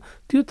भनेको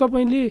त्यो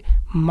तपाईँले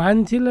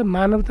मान्छेलाई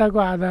मानवताको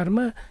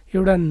आधारमा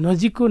एउटा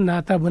नजिकको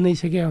नाता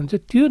बनाइसकेका हुन्छ।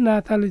 त्यो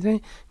नाताले चाहिँ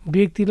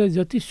व्यक्तिलाई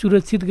जति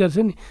सुरक्षित गर्छ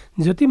नि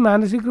जति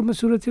मानसिक रूपमा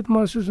सुरक्षित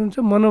महसुस हुन्छ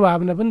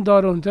मनोभावना पनि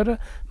डर हुन्छ र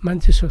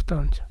मान्छे स्वस्थ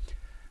हुन्छ।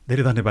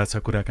 धेरै धन्यवाद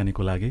छ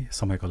कुराकानीको लागि,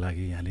 समयको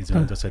लागि, यहाँले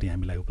जसरी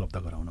हामीलाई उपलब्ध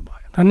गराउनु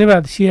भयो।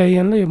 धन्यवाद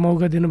सिआइएनले यो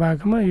मौका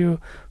दिनुभएकोमा। यो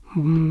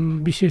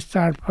विशेष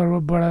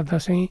चाडपर्व बडा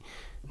दसैँ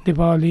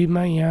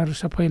दीपावलीमा यहाँहरू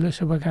सबैलाई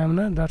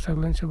शुभकामना,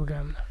 दर्शकलाई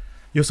शुभकामना।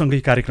 यो सँगै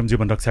कार्यक्रम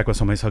जीवन रक्षाको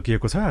समय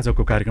सकिएको छ।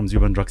 आजको कार्यक्रम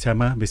जीवन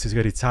रक्षामा विशेष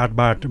गरी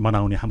चाडबाड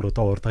मनाउने हाम्रो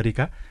तौर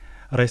तरिका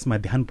र यसमा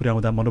ध्यान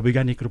पुर्याउँदा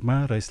मनोवैज्ञानिक रूपमा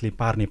र यसले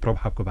पार्ने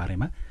प्रभावको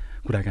बारेमा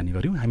कुराकानी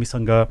गऱ्यौँ।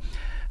 हामीसँग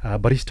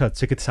वरिष्ठ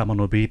चिकित्सा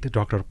मनोविद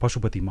डाक्टर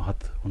पशुपति महत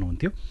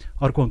हुनुहुन्थ्यो।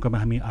 अर्को अङ्कमा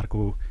हामी अर्को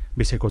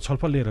विषयको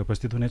छलफल लिएर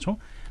उपस्थित हुनेछौँ।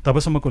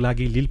 तबसम्मको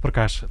लागि लील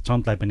प्रकाश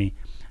चन्दलाई पनि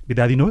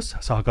बिदा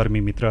दिनुहोस्। सहकर्मी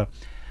मित्र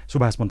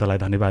सुभाष पन्तलाई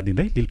धन्यवाद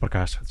दिँदै लील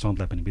प्रकाश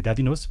चन्दलाई पनि बिदा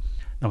दिनुहोस्।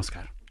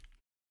 नमस्कार।